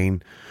out of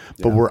rain,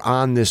 but we're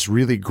on this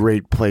really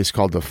great place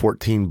called the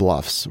 14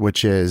 Bluffs,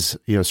 which is,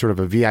 sort of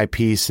a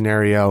VIP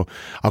scenario,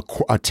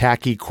 a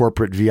tacky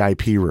corporate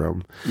VIP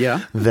room.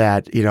 Yeah.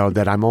 That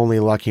I'm only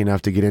lucky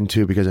enough to get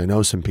into because I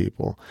know some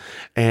people.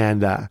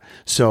 And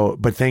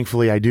but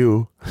thankfully I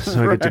do.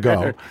 So I get to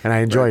go and I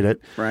enjoyed it.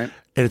 Right.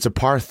 And it's a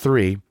par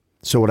 3.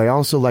 So what I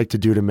also like to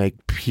do to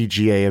make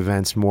PGA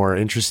events more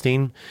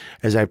interesting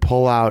is I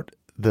pull out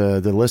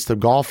the list of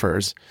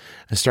golfers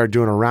and start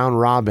doing a round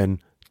robin,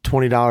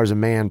 $20 a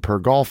man per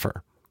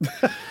golfer.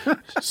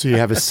 So you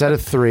have a set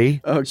of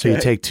 3. Okay. So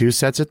you take 2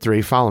 sets of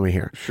 3. Follow me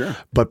here. Sure.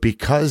 But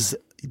because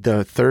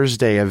the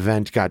Thursday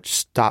event got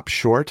stopped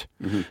short,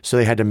 so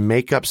they had to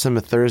make up some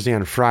of Thursday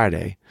on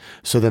Friday.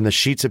 So then the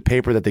sheets of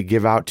paper that they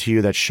give out to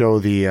you that show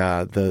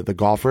the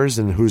golfers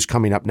and who's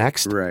coming up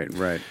next,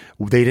 Right.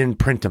 they didn't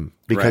print them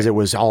because Right. it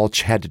was all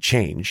had to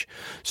change.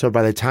 So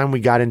by the time we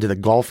got into the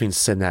golfing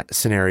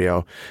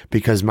scenario,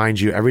 because mind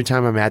you, every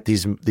time I'm at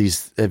these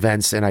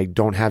events and I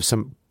don't have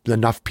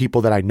enough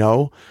people that I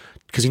know,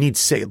 because you need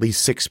at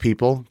least 6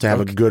 people to have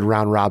a good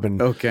round robin,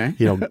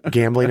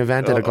 gambling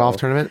event at a golf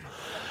tournament.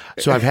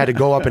 So I've had to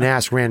go up and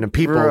ask random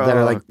people that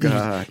are like,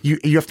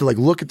 you have to like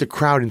look at the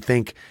crowd and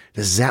think,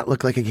 does that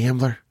look like a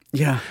gambler?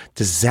 Yeah.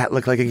 Does that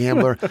look like a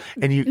gambler?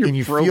 And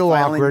you feel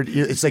awkward.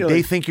 It's like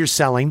they think you're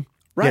selling.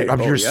 Right.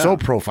 Yeah, you're so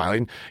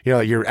profiling.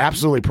 You're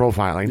absolutely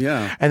profiling.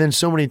 Yeah. And then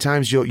so many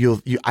times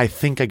I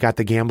think I got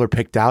the gambler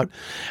picked out.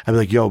 I'd be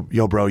like, yo,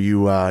 bro,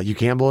 you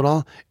gamble at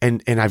all?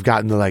 And I've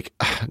gotten the like,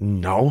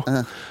 no.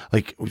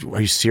 Like,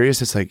 are you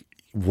serious? It's like,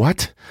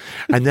 what?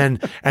 And then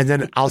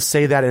I'll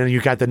say that, and you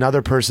got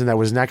another person that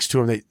was next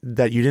to him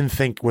that you didn't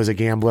think was a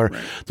gambler.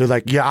 Right. They're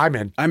like, yeah, I'm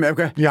in.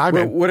 Okay. Yeah, I'm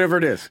in. Whatever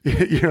it is.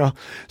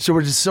 So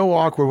we're just so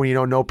awkward when you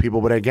don't know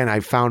people. But again, I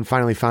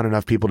finally found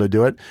enough people to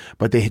do it,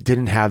 but they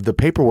didn't have the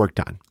paperwork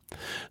done.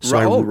 So So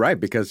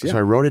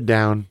I wrote it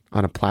down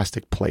on a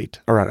plastic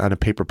plate or on a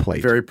paper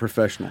plate. Very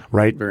professional.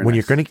 Right? Very when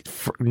nice. you're going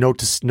to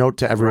note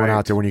to everyone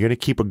out there, when you're going to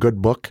keep a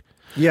good book.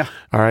 Yeah.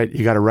 All right.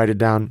 You got to write it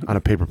down on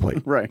a paper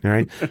plate. Right. All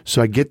right. So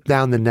I get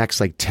down the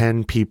next like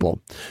 10 people.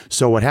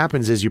 So what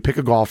happens is you pick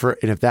a golfer,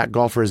 and if that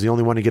golfer is the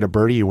only one to get a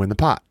birdie, you win the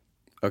pot.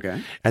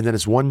 Okay. And then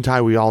it's one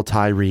tie, we all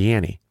tie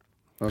Rianni.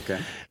 Okay.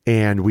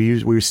 And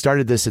we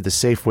started this at the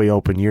Safeway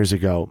Open years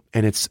ago,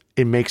 and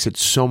it makes it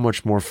so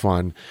much more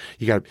fun.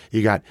 You got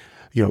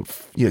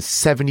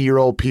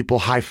 70-year-old people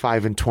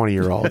high-fiving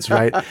 20-year-olds,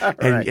 right?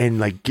 And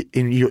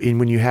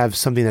when you have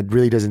something that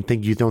really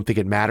you don't think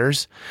it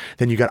matters,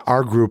 then you got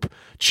our group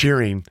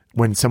cheering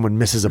when someone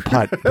misses a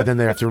putt, but then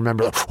they have to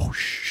remember, oh,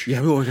 shh.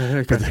 Yeah,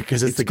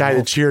 because it's the guy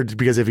that cheered,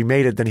 because if he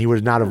made it, then he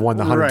would not have won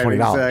the $120.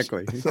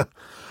 Right, exactly.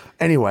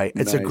 Anyway,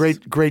 it's a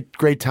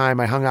great time.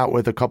 I hung out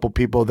with a couple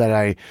people that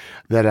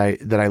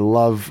I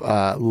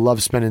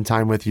love spending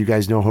time with. You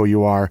guys know who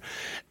you are,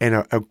 and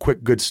a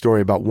quick good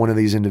story about one of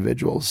these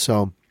individuals.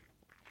 So,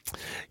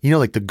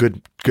 like the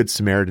good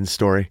Samaritan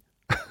story.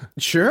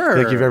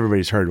 Sure. Like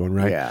everybody's heard one,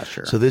 right? Yeah,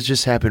 sure. So this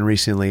just happened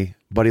recently.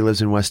 Buddy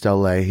lives in West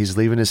LA. He's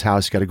leaving his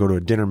house, got to go to a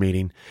dinner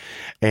meeting,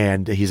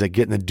 and he's like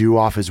getting the dew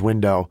off his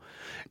window,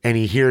 and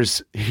he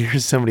hears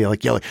somebody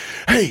like yelling,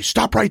 "Hey,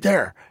 stop right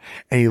there!"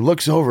 And he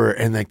looks over,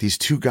 and like these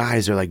 2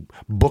 guys are like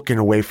booking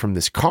away from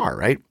this car,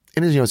 right?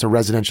 And it's a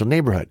residential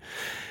neighborhood.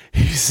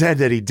 He said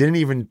that he didn't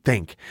even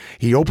think.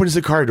 He opens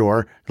the car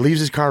door, leaves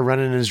his car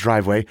running in his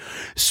driveway,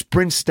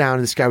 sprints down.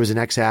 This guy was an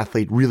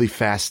ex-athlete, really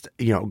fast,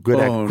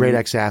 great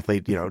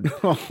ex-athlete,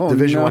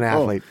 Division I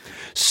athlete.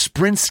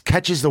 Sprints,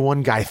 catches the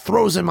one guy,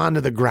 throws him onto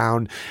the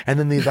ground, and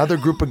then the other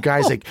group of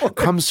guys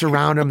come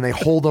surround him. They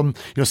hold him,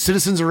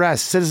 citizens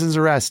arrest,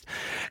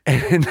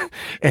 and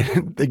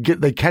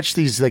they catch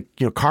these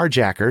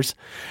carjackers,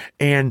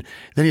 and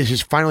then he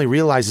just finally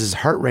realizes his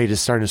heart rate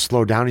is starting to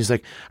slow down. He's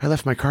like, I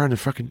left my car in the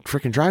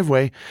freaking driveway,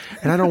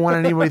 and I don't want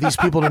any of these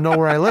people to know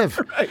where I live.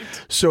 Right.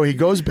 So he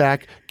goes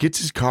back, gets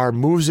his car,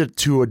 moves it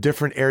to a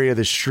different area of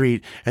the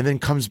street, and then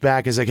comes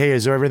back and is like, hey,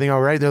 is everything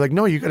all right? They're like,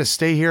 no, you got to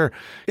stay here.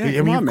 Yeah,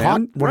 you caught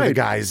man. One of the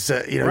guys.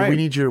 We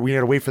need to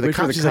wait for the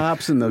cops. For the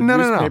cops and the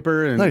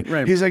newspaper. No.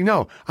 And, He's like,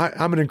 no,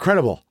 I'm an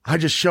incredible. I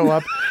just show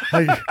up.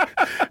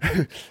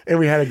 And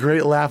we had a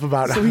great laugh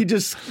about it. So he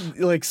just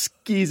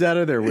skis out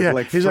of there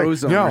with he's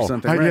Frozone or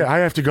something. I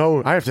have to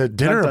go. I have a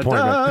dinner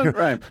appointment.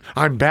 Right.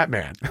 I'm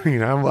Batman.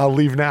 I'll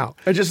leave now.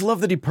 I just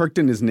love that he parked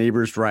in his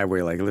neighbor's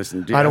driveway. Like,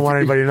 listen, I don't want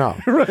anybody to know.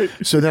 Right.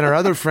 So then our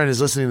other friend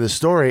is listening to the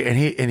story,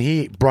 and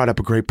he brought up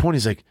a great point.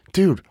 He's like,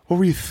 dude, what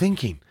were you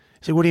thinking?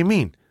 He's like, what do you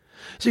mean?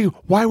 So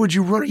why would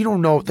you run? You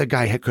don't know if the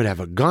guy could have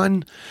a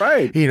gun.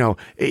 Right. You know,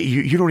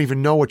 you don't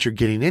even know what you're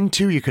getting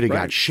into. You could have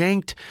got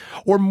shanked,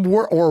 or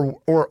more,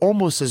 or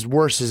almost as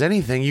worse as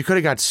anything, you could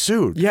have got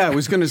sued. Yeah, I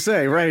was going to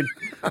say, right.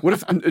 What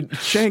if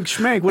Shank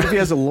Schmank? What if he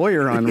has a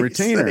lawyer on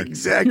retainer?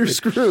 Exactly. You're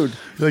screwed.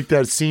 Like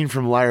that scene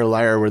from Liar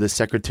Liar where the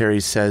secretary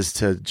says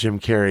to Jim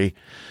Carrey,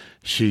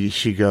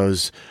 she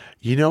goes,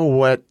 you know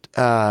what,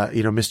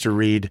 Mr.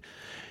 Reed,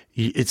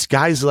 it's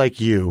guys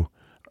like you.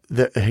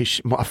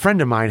 A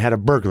friend of mine had a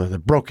burglar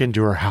that broke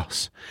into her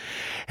house,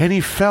 and he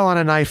fell on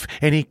a knife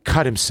and he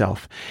cut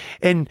himself.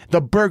 And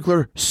the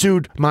burglar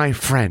sued my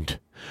friend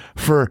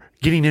for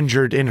getting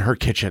injured in her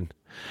kitchen.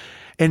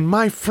 And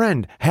my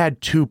friend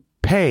had to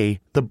pay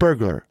the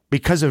burglar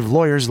because of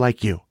lawyers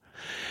like you.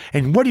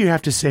 And what do you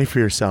have to say for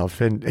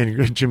yourself? And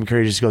Jim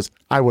Carrey just goes,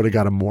 I would have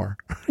got him more.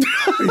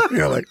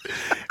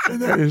 And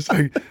then it's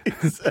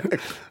like,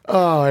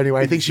 oh,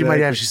 anyway, I think she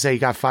might actually say he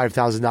got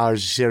 $5,000.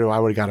 She said, I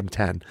would have got him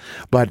 10.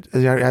 But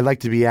I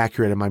like to be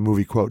accurate in my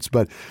movie quotes.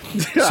 But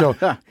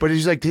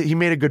he's like, he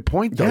made a good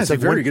point, though. Yeah, it's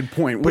it's like, a very good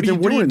point. But then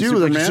what do you do?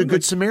 Superman? Like, he's a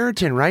good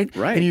Samaritan, right?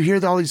 Right. And you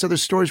hear all these other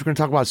stories. We're going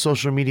to talk about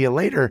social media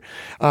later.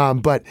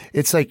 But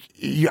it's like,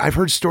 I've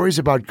heard stories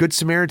about good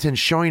Samaritans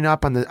showing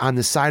up on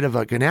the side of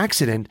an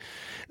accident,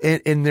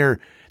 and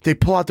they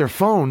pull out their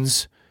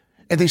phones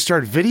and they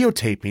start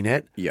videotaping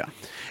it. Yeah.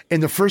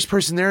 And the first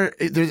person there's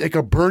like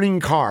a burning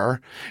car,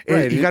 and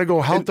Right. you got to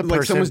go help the person.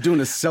 Like someone's doing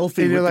a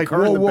selfie and you're with like, the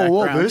car in the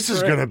whoa, background. this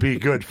is going to be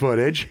good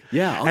footage.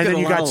 Yeah, I'll and get then a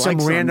you lot got of some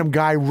likes on random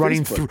guy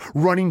Facebook.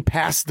 running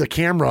past the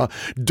camera,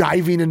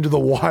 diving into the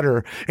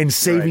water and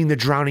saving Right. the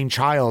drowning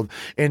child.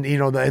 And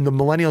and the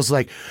millennials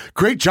like,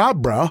 great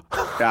job, bro.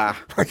 Ah.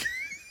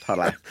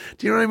 Ta-da.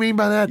 Do you know what I mean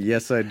by that?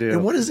 Yes, I do.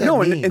 And what does that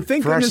mean and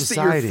thank for our goodness that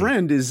society? your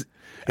friend is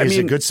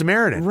A good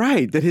Samaritan.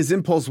 Right, that his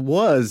impulse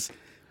was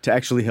to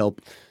actually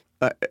help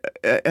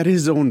at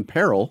his own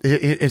peril.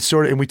 It's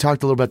sort of, and we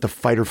talked a little about the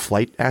fight or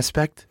flight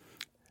aspect.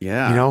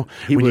 Yeah.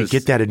 You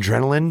get that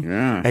adrenaline,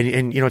 Yeah.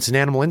 and it's an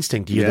animal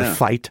instinct. You either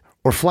fight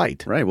or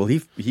flight. Right, well, he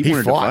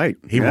wanted fought. to fight.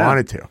 He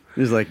wanted to.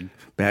 He was like,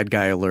 bad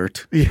guy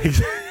alert.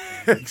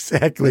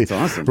 Exactly. That's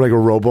awesome. Like a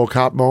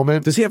RoboCop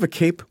moment. Does he have a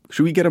cape?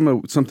 Should we get him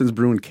a Something's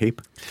Brewing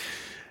cape?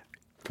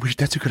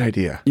 That's a good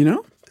idea. You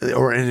know?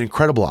 Or an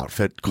incredible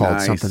outfit called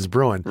Nice. Something's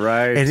Brewing.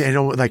 Right.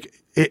 And like,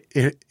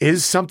 it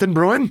is something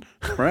brewing?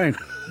 Right.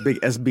 Big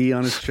SB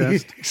on his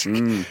chest.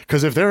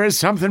 Because if there is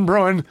something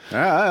brewing,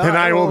 then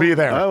I will be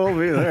there. I will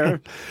be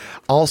there.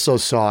 Also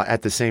saw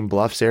at the same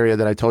Bluffs area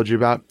that I told you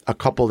about, a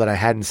couple that I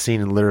hadn't seen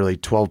in literally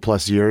 12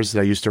 plus years that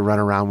I used to run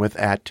around with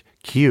at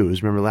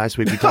Q's. Remember last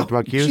week we talked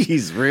about Q's?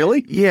 Jeez,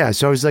 really? Yeah,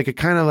 so it was like a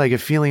kind of like a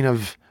feeling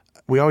of,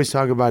 we always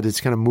talk about it's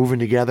kind of moving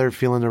together,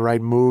 feeling the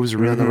right moves,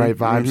 feeling the right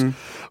vibes.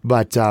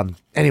 But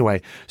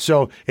anyway,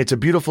 so it's a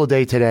beautiful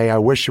day today. I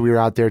wish we were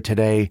out there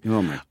today.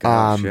 Oh my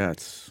gosh, yeah.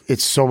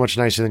 It's so much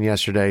nicer than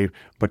yesterday.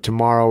 But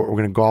tomorrow we're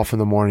going to golf in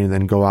the morning and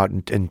then go out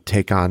and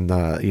take on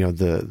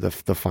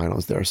the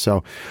finals there.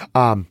 So,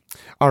 all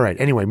right.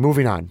 Anyway,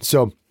 moving on.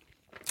 So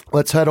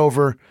let's head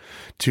over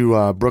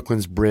to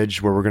Brooklyn's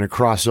Bridge, where we're going to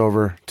cross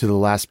over to the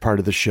last part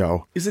of the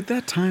show. Is it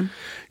that time?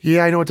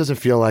 Yeah, I know it doesn't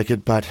feel like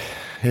it, but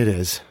it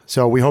is.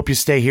 So we hope you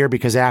stay here,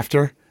 because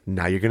after,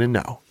 now you're going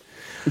to know.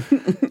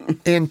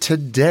 And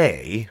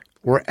today,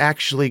 we're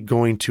actually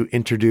going to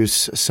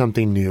introduce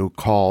something new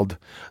called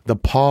the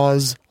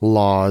Pause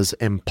Laws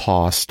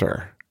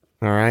Imposter.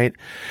 All right?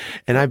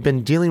 And I've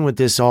been dealing with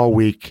this all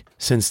week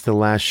since the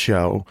last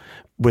show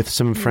with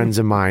some friends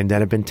of mine that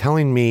have been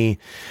telling me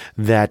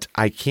that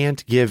I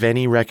can't give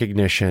any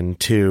recognition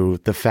to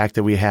the fact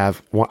that we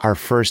have our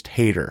first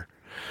hater,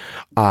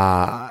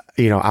 out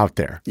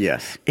there.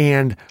 Yes.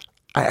 And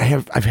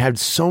I've had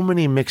so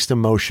many mixed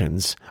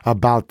emotions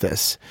about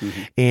this,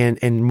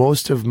 and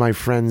most of my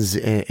friends,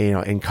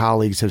 and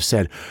colleagues have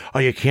said, "Oh,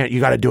 you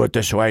got to do it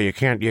this way. You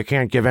can't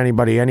give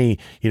anybody any,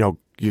 you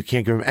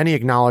can't give them any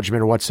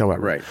acknowledgement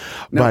whatsoever." Right.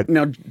 But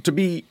now, to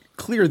be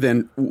clear,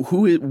 then,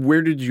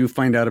 where did you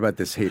find out about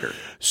this hater?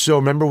 So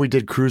remember we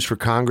did Cruise for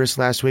Congress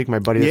last week. My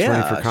buddy that's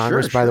running for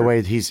Congress. Sure, By the sure.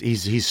 way,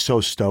 he's so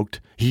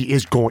stoked. He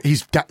is going.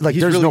 He's there's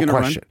really no gonna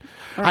question.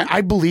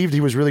 I believed he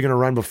was really going to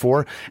run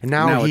before, and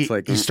now it's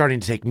like, he's starting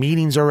to take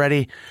meetings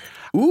already.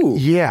 Ooh.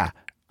 Yeah.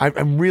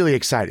 I'm really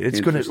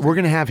excited. We're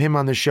gonna have him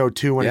on the show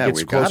too when it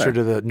gets closer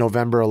to the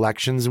November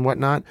elections and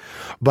whatnot.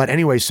 But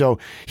anyway, so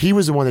he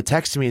was the one that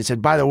texted me and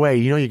said, "By the way,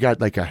 you got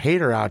like a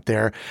hater out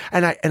there,"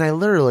 and I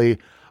literally,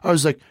 I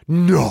was like,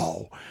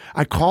 "No."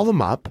 I called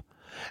him up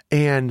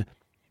and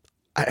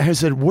I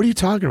said, "What are you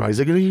talking about?" He's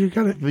like, "You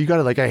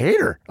got like a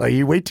hater. Like,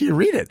 you wait till you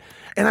read it."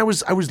 And I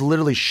was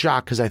literally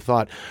shocked, because I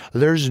thought,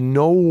 there's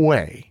no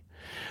way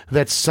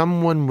that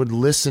someone would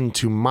listen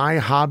to my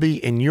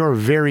hobby and your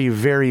very,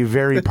 very,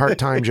 very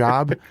part-time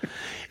job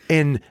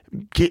and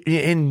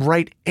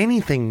write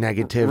anything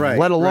negative, Right,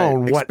 let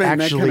alone right. what Expend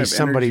that actually kind of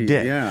somebody energy.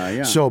 did.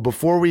 Yeah. So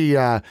before we,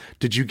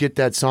 did you get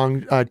that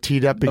song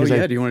teed up? Oh, Because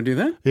yeah. Do you want to do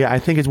that? yeah, I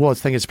think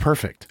it's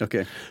perfect.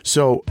 Okay.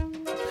 So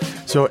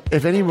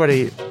if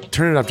anybody,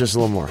 turn it up just a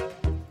little more.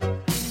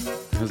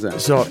 How's that?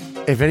 So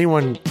if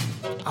anyone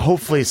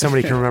hopefully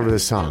somebody can remember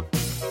this song.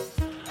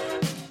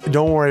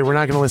 Don't worry, we're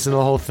not going to listen to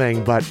the whole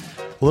thing, but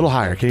a little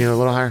higher. Can you hear a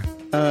little higher?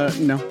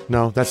 No.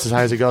 No, that's as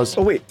high as it goes?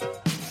 Oh, wait.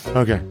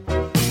 Okay,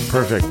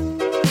 perfect.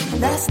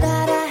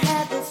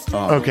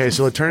 Okay,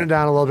 so we'll turn it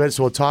down a little bit.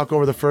 So we'll talk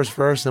over the first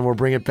verse, and well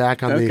bring it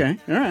back on Okay,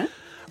 all right.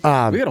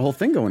 We got a whole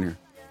thing going here.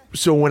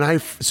 So I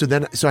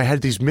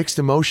had these mixed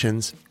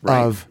emotions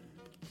of,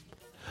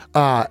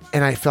 and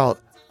I felt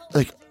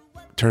like,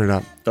 turn it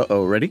up.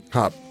 Uh-oh, ready?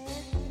 Hop.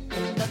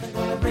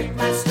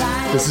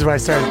 This is what I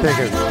started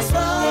thinking.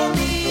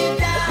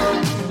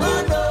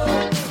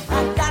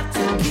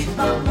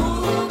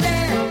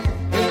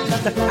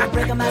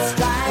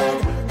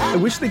 I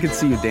wish they could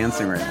see you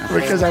dancing right now.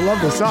 Because I love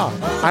the song.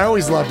 I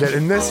always loved it.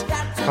 And this,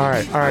 all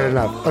right,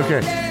 enough.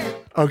 Okay.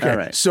 All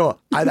right. So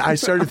I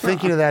started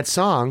thinking of that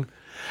song,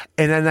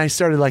 and then I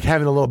started like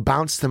having a little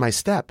bounce to my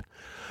step.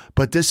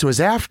 But this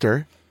was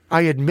after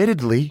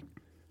admittedly,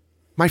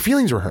 my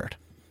feelings were hurt.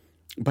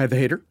 By the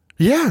hater?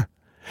 Yeah.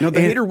 No,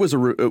 the hater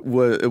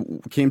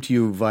came to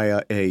you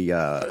via a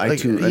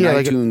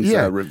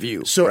iTunes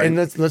review. So, right? and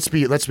let's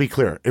be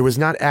clear. It was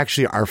not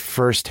actually our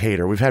first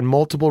hater. We've had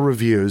multiple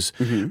reviews,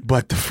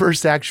 but the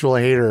first actual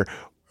hater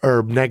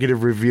or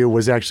negative review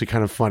was actually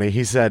kind of funny.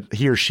 He said,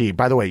 he or she,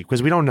 by the way,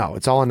 because we don't know.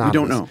 It's all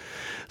anonymous. We don't know.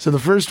 So the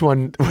first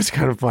one was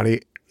kind of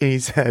funny.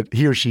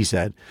 He or she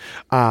said,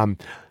 the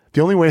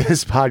only way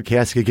this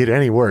podcast could get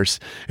any worse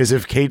is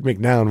if Kate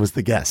McNown was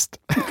the guest.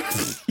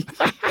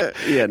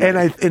 Yeah, no.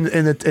 And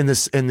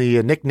in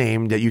the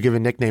nickname that you give a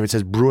nickname, it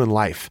says Bruin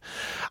Life.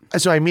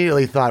 So I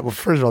immediately thought, well,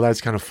 first of all,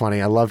 that's kind of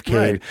funny. I love Kate.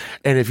 Right.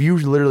 And if you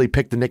literally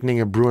picked the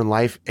nickname of Bruin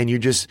Life and you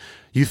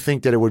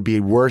think that it would be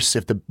worse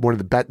if one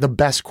of the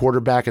best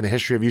quarterback in the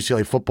history of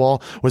UCLA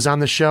football was on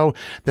the show,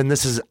 then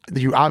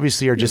you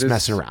obviously are just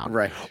messing around.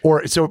 Right.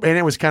 And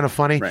it was kind of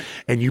funny. Right.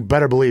 And you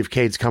better believe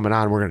Kate's coming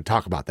on. We're going to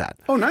talk about that.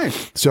 Oh,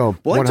 nice. So,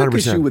 well, 100%. I took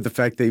issue with the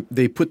fact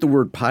they put the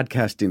word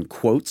podcast in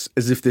quotes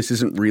as if this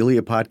isn't really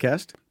a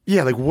podcast.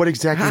 Yeah, like what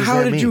exactly does that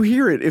mean? How did you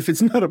hear it if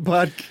it's not a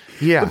podcast?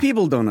 Yeah. The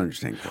people don't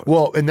understand quotes.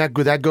 Well, and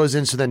that goes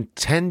in. So then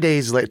 20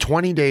 days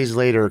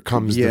later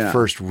comes the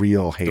first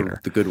real hater.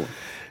 The good one.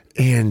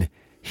 And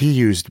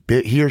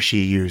he or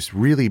she used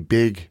really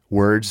big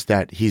words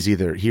that he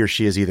or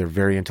she is either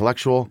very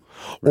intellectual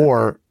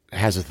or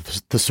has a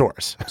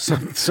thesaurus.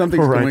 Something's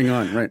right. going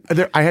on, right?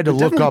 I had to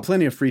look up.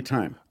 Plenty of free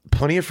time.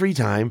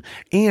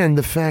 And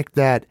the fact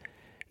that,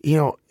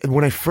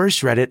 when I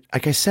first read it,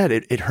 like I said,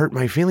 it hurt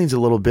my feelings a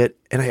little bit,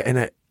 and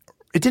it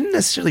didn't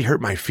necessarily hurt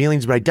my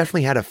feelings, but I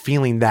definitely had a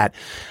feeling that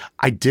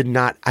I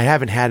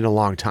haven't had in a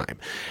long time,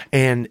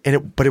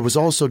 but it was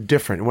also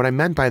different. And what I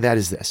meant by that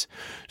is this: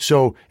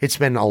 so it's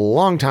been a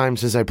long time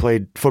since I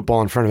played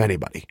football in front of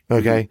anybody.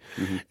 Okay,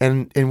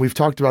 and we've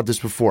talked about this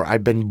before.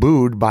 I've been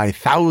booed by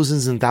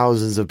thousands and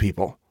thousands of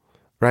people,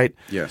 right?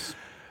 Yes.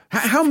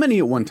 How many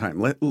at one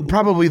time?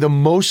 Probably the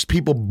most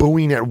people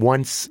booing at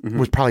once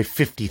was probably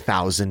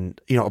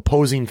 50,000,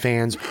 opposing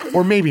fans,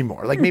 or maybe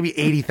more, like maybe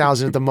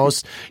 80,000 at the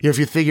most. If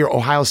you figure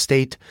Ohio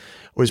State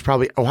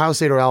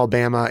or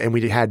Alabama,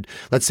 and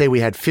let's say we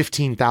had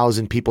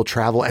 15,000 people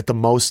travel at the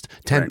most,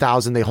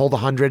 10,000, they hold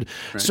 100.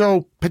 Right.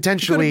 So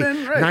potentially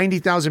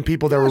 90,000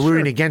 people that were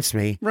rooting against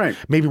me. Right.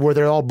 Maybe were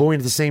they all booing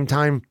at the same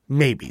time?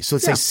 Maybe. So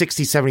let's say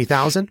 60,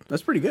 70,000.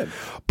 That's pretty good.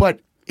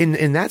 But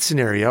in that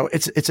scenario,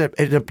 it's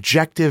an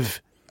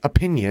objective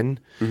opinion,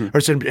 or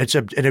it's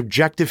an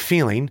objective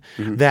feeling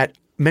that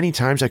many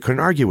times I couldn't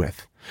argue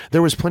with.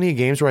 There was plenty of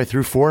games where I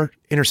threw 4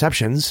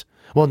 interceptions.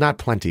 Well, not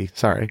plenty.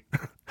 Sorry.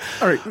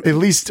 All right. At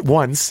least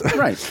once.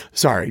 Right.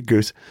 Sorry,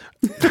 Goose.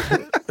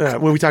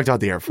 We talked about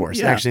the Air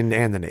Force, actually,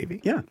 and the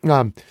Navy. Yeah.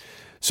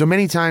 So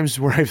many times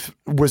where I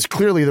was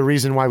clearly the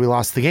reason why we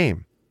lost the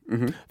game.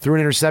 Threw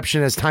an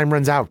interception as time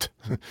runs out,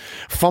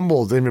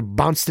 fumbled and it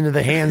bounced into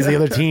the hands of the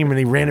other team, and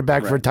he ran it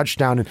back for a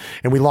touchdown,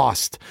 and we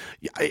lost.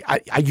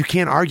 You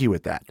can't argue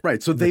with that.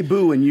 Right. So they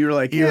boo, and you're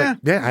like, I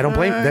don't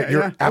blame that.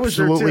 You're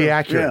absolutely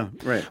accurate.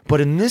 Yeah, right. But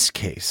in this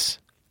case,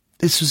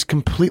 this was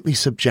completely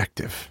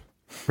subjective,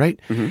 right?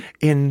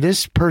 And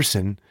this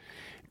person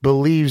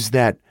believes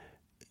in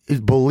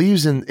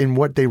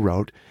what they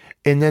wrote,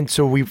 and then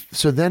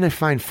so then I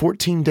find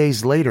 14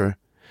 days later,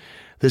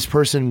 this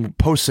person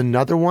posts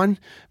another one,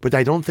 but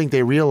I don't think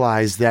they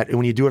realize that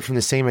when you do it from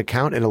the same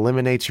account, it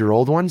eliminates your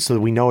old one, so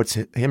we know it's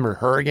him or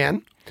her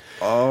again.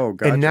 Oh,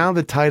 gotcha. And now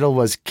the title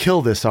was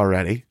 "Kill This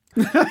Already."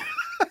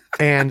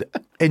 and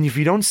if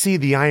you don't see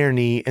the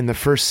irony in the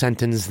first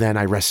sentence, then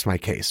I rest my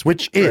case,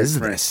 which is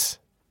this.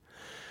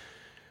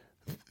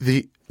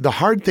 The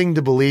hard thing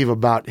to believe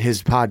about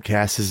his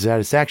podcast is that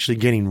it's actually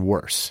getting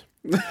worse.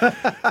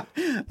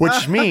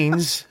 Which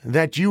means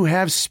that you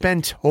have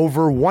spent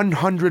over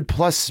 100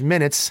 plus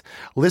minutes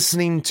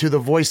listening to the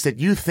voice that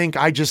you think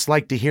I just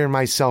like to hear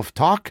myself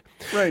talk.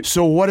 Right.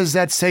 So what does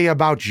that say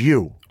about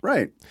you?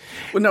 Right.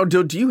 Well, now,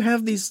 do you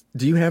have these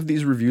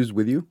reviews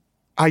with you?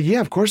 Yeah,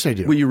 of course I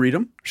do. Will you read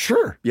them?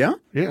 Sure. Yeah?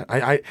 Yeah.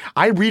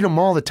 I read them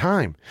all the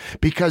time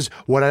because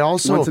what I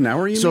also Once an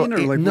hour, you mean?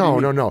 Or like,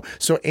 no.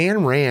 So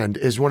Ayn Rand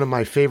is one of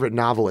my favorite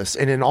novelists,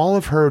 and in all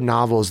of her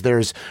novels,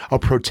 there's a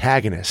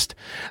protagonist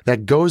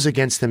that goes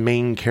against the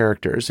main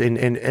characters.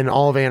 In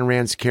all of Ayn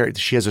Rand's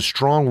characters, she has a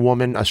strong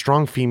woman, a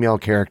strong female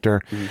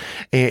character,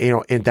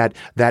 and and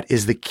that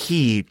is the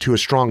key to a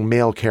strong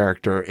male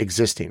character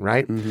existing,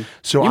 right?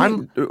 So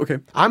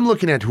I'm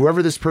looking at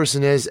whoever this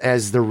person is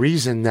as the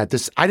reason that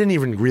this. I didn't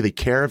even really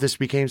care if this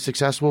became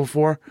successful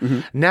for.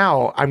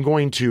 Now I'm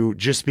going to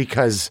just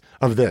because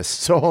of this.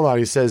 So hold on.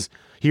 He says,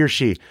 he or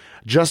she,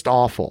 just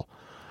awful.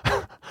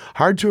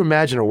 Hard to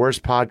imagine a worse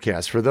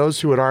podcast. For those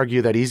who would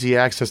argue that easy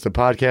access to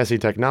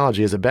podcasting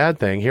technology is a bad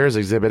thing, here's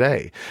Exhibit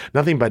A.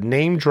 Nothing but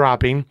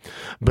name-dropping,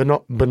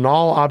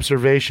 banal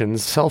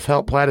observations,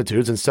 self-help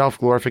platitudes, and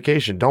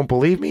self-glorification. Don't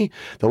believe me?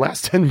 The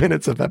last 10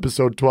 minutes of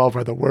episode 12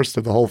 are the worst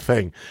of the whole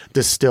thing,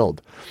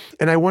 distilled.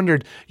 And I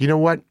wondered, you know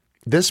what?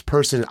 This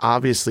person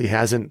obviously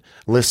hasn't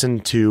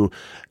listened to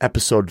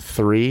episode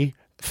 3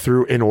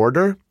 through in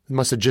order.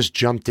 Must have just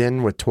jumped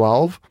in with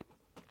 12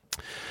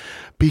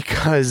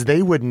 because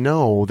they would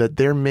know that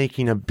they're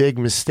making a big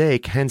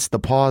mistake, hence the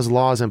pause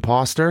law's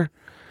imposter,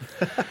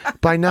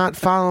 by not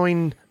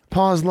following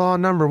pause law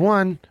number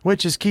 1,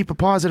 which is keep a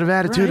positive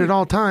attitude at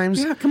all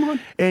times. Yeah, come on.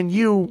 And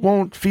you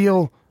won't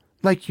feel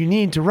like you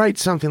need to write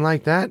something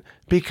like that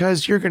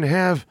because you're going to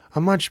have a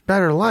much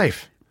better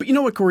life. But you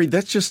know what, Corey?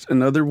 That's just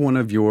another one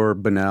of your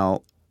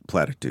banal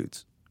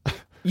platitudes.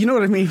 You know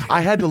what I mean?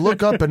 I had to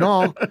look up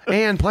banal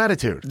and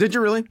platitude. Did you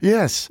really?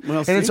 Yes. Well,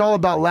 and it's see? all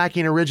about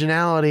lacking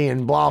originality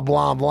and blah,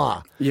 blah,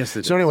 blah. Yes,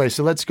 it So is. anyway,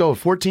 so let's go.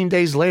 14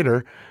 days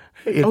later.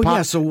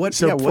 So what?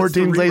 So yeah, what's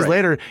 14 the days rewrite?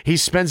 later, he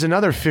spends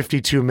another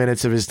 52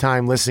 minutes of his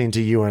time listening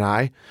to you and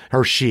I,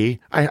 or she.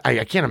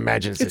 I can't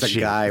imagine it's It's a a she.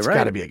 guy, It's right?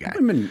 got to be a guy.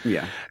 Women,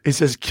 yeah. It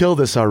says, kill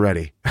this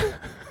already.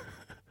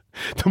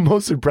 The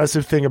most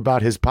impressive thing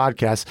about his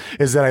podcast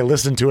is that I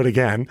listened to it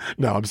again.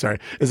 No, I'm sorry.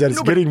 Is that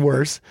it's getting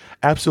worse.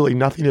 Absolutely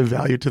nothing of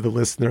value to the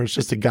listener. It's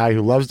just a guy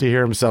who loves to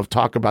hear himself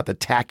talk about the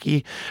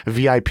tacky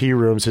VIP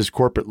rooms his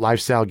corporate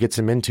lifestyle gets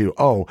him into.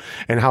 Oh,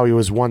 and how he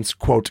was once,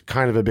 quote,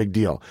 kind of a big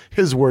deal.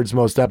 His words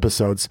most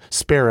episodes.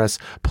 Spare us,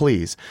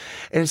 please.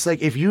 And it's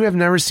like, if you have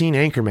never seen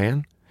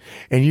Anchorman,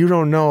 and you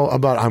don't know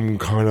about I'm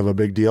kind of a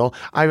big deal.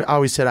 I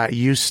always said I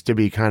used to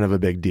be kind of a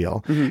big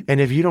deal.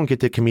 And if you don't get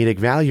the comedic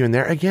value in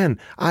there, again,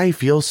 I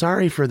feel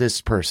sorry for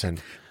this person.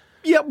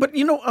 Yeah, but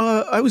you know,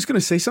 I was going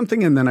to say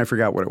something and then I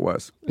forgot what it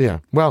was. Yeah.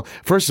 Well,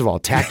 first of all,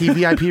 tacky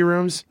VIP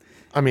rooms.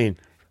 I mean,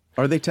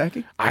 Are they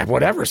tacky?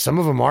 whatever. Some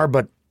of them are,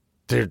 but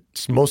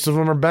most of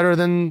them are better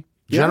than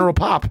General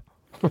Pop.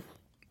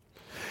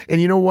 And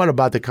you know what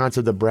about the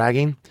concept of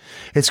bragging?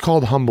 It's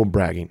called humble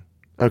bragging.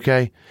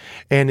 Okay.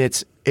 And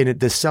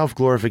the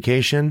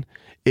self-glorification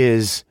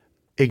is,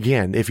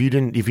 again, if you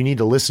need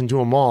to listen to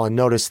them all and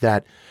notice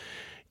that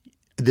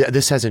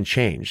this hasn't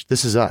changed.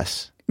 This is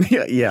us.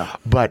 Yeah.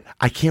 But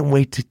I can't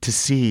wait to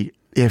see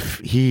if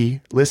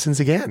he listens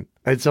again.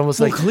 It's almost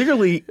like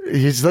clearly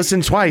he's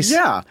listened twice.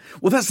 Yeah.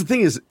 Well, that's the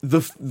thing is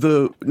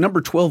the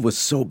number 12 was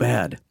so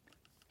bad.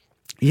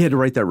 He had to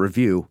write that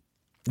review.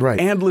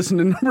 Right. And listen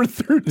to number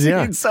 13.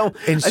 Yeah. So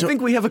I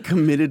think we have a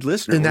committed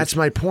listener. And that's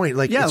my point.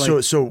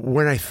 So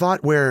when I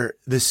thought when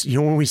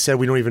we said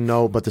we don't even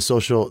know about the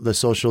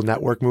social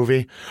network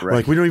movie, Right.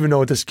 like we don't even know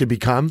what this could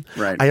become.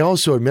 Right. I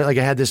also admit, like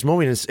I had this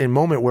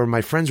moment where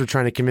my friends were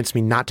trying to convince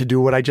me not to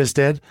do what I just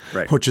did,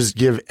 Right. which is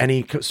give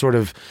any sort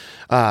of,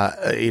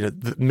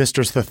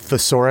 Mr.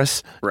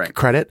 Thesaurus Right.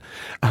 credit.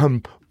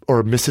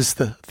 Or Mrs.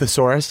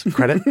 Thesaurus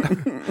credit.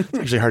 It's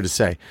actually hard to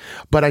say,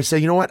 but I say,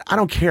 you know what? I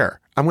don't care.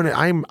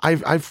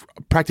 I've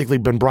practically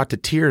been brought to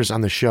tears on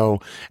the show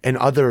and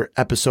other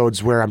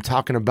episodes where I'm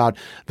talking about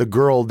the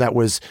girl that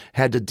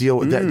had to deal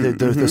with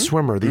the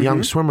swimmer, the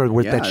young swimmer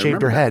that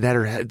shaved her head,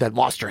 that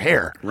lost her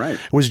hair. Right.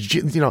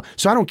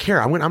 So I don't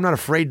care. I'm not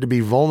afraid to be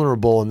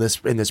vulnerable in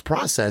this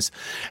process.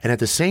 And at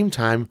the same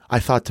time, I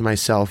thought to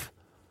myself,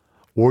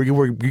 well,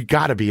 you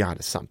got to be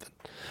onto something.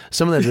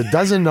 Someone that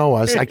doesn't know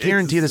us, I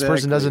guarantee this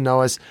person doesn't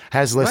know us,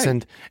 has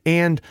listened. Right.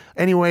 And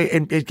anyway,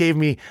 it gave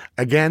me,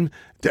 again,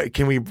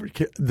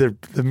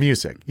 the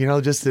music,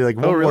 just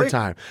one more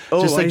time.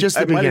 Just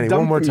the beginning,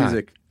 one more time.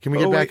 Music. Can we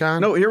get back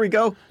on? No, here we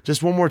go.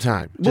 Just one more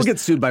time. We'll get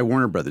sued by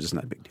Warner Brothers. It's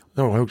not a big deal.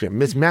 Oh, okay.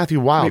 Miss Matthew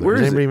Wilder. Wait,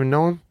 Does anybody even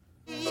know him?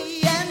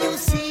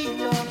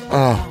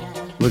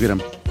 Oh, look at him.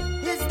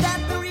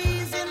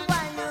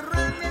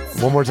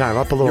 One more time.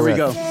 Up a little bit.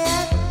 Here we go.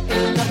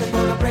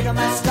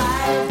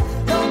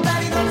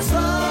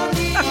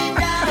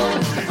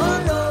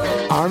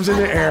 Arms in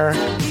the air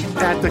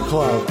at the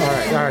club. All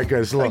right,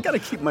 good. I got to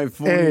keep my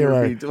phone anyway.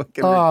 near me.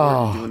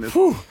 Doing this.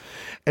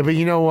 But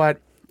you know what?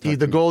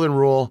 The golden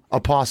rule,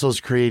 Apostles'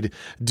 Creed,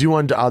 do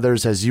unto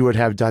others as you would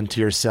have done to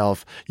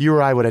yourself. You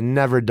or I would have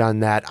never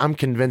done that. I'm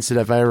convinced that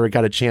if I ever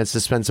got a chance to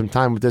spend some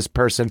time with this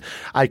person,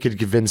 I could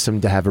convince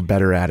him to have a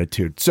better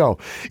attitude. So,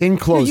 in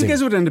closing, you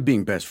guys would end up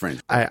being best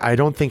friends. I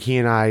don't think he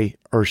and I,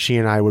 or she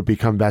and I, would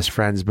become best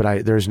friends,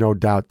 but there's no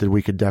doubt that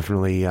we could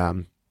definitely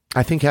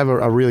I think have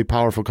a really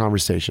powerful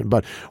conversation.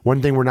 But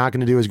one thing we're not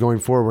going to do is going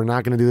forward, we're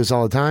not going to do this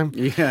all the time.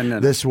 Yeah, no.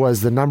 This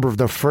was the number of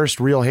the first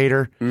real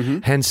hater,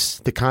 hence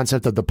the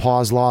concept of the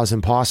pause law as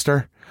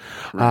imposter.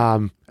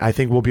 Right. I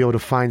think we'll be able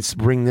to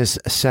bring this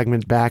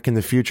segment back in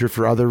the future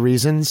for other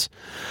reasons.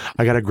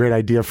 I got a great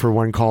idea for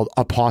one called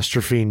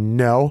apostrophe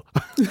no,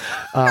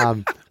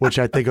 which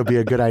I think would be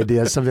a good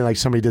idea. Something like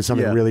somebody did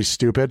something really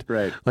stupid,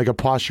 right? Like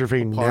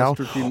apostrophe no,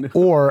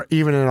 or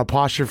even an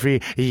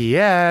apostrophe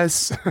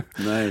yes.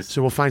 Nice.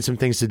 So we'll find some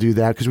things to do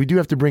that because we do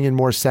have to bring in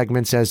more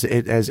segments as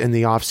in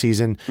the off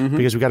season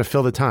because we got to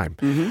fill the time.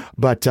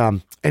 But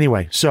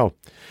anyway, so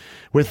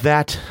with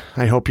that,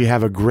 I hope you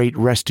have a great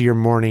rest of your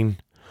morning,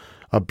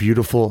 a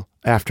beautiful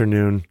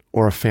afternoon,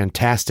 or a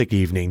fantastic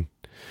evening.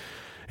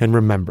 And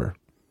remember,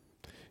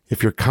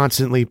 if you're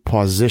constantly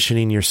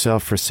positioning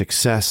yourself for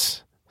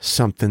success,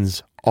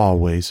 something's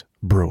always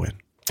brewing.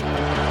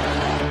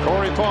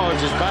 Corey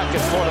Pauls is back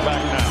at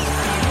quarterback now.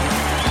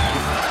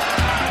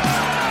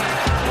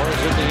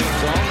 Throws in the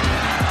end zone.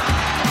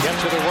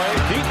 Gets it away.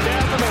 Deep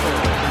down the middle.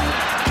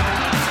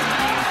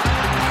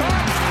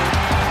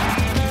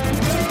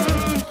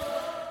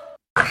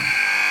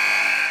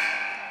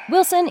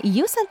 Wilson,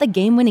 you sent the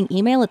game-winning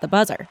email at the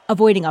buzzer,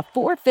 avoiding a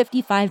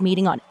 4:55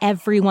 meeting on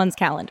everyone's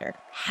calendar.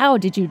 How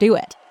did you do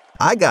it?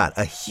 I got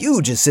a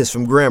huge assist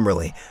from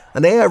Grammarly,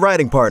 an AI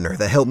writing partner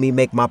that helped me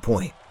make my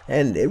point.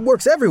 And it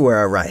works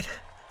everywhere I write.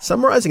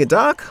 Summarizing a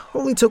doc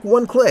only took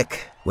one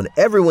click. When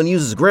everyone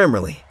uses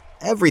Grammarly,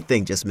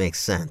 everything just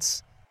makes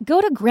sense. Go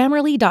to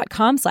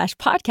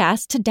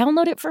Grammarly.com/podcast to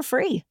download it for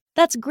free.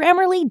 That's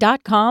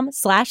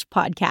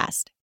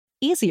Grammarly.com/podcast.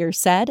 Easier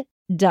said,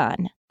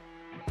 done.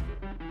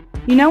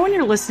 You know when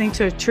you're listening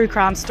to a true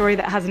crime story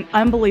that has an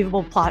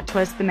unbelievable plot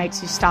twist that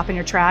makes you stop in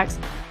your tracks?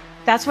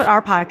 That's what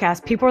our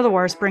podcast, People Are the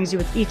Worst, brings you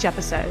with each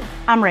episode.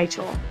 I'm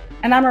Rachel.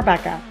 And I'm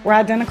Rebecca. We're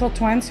identical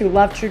twins who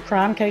love true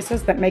crime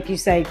cases that make you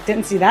say,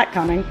 didn't see that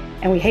coming,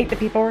 and we hate the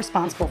people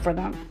responsible for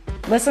them.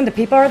 Listen to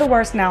People Are the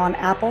Worst now on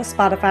Apple,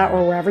 Spotify,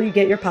 or wherever you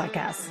get your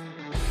podcasts.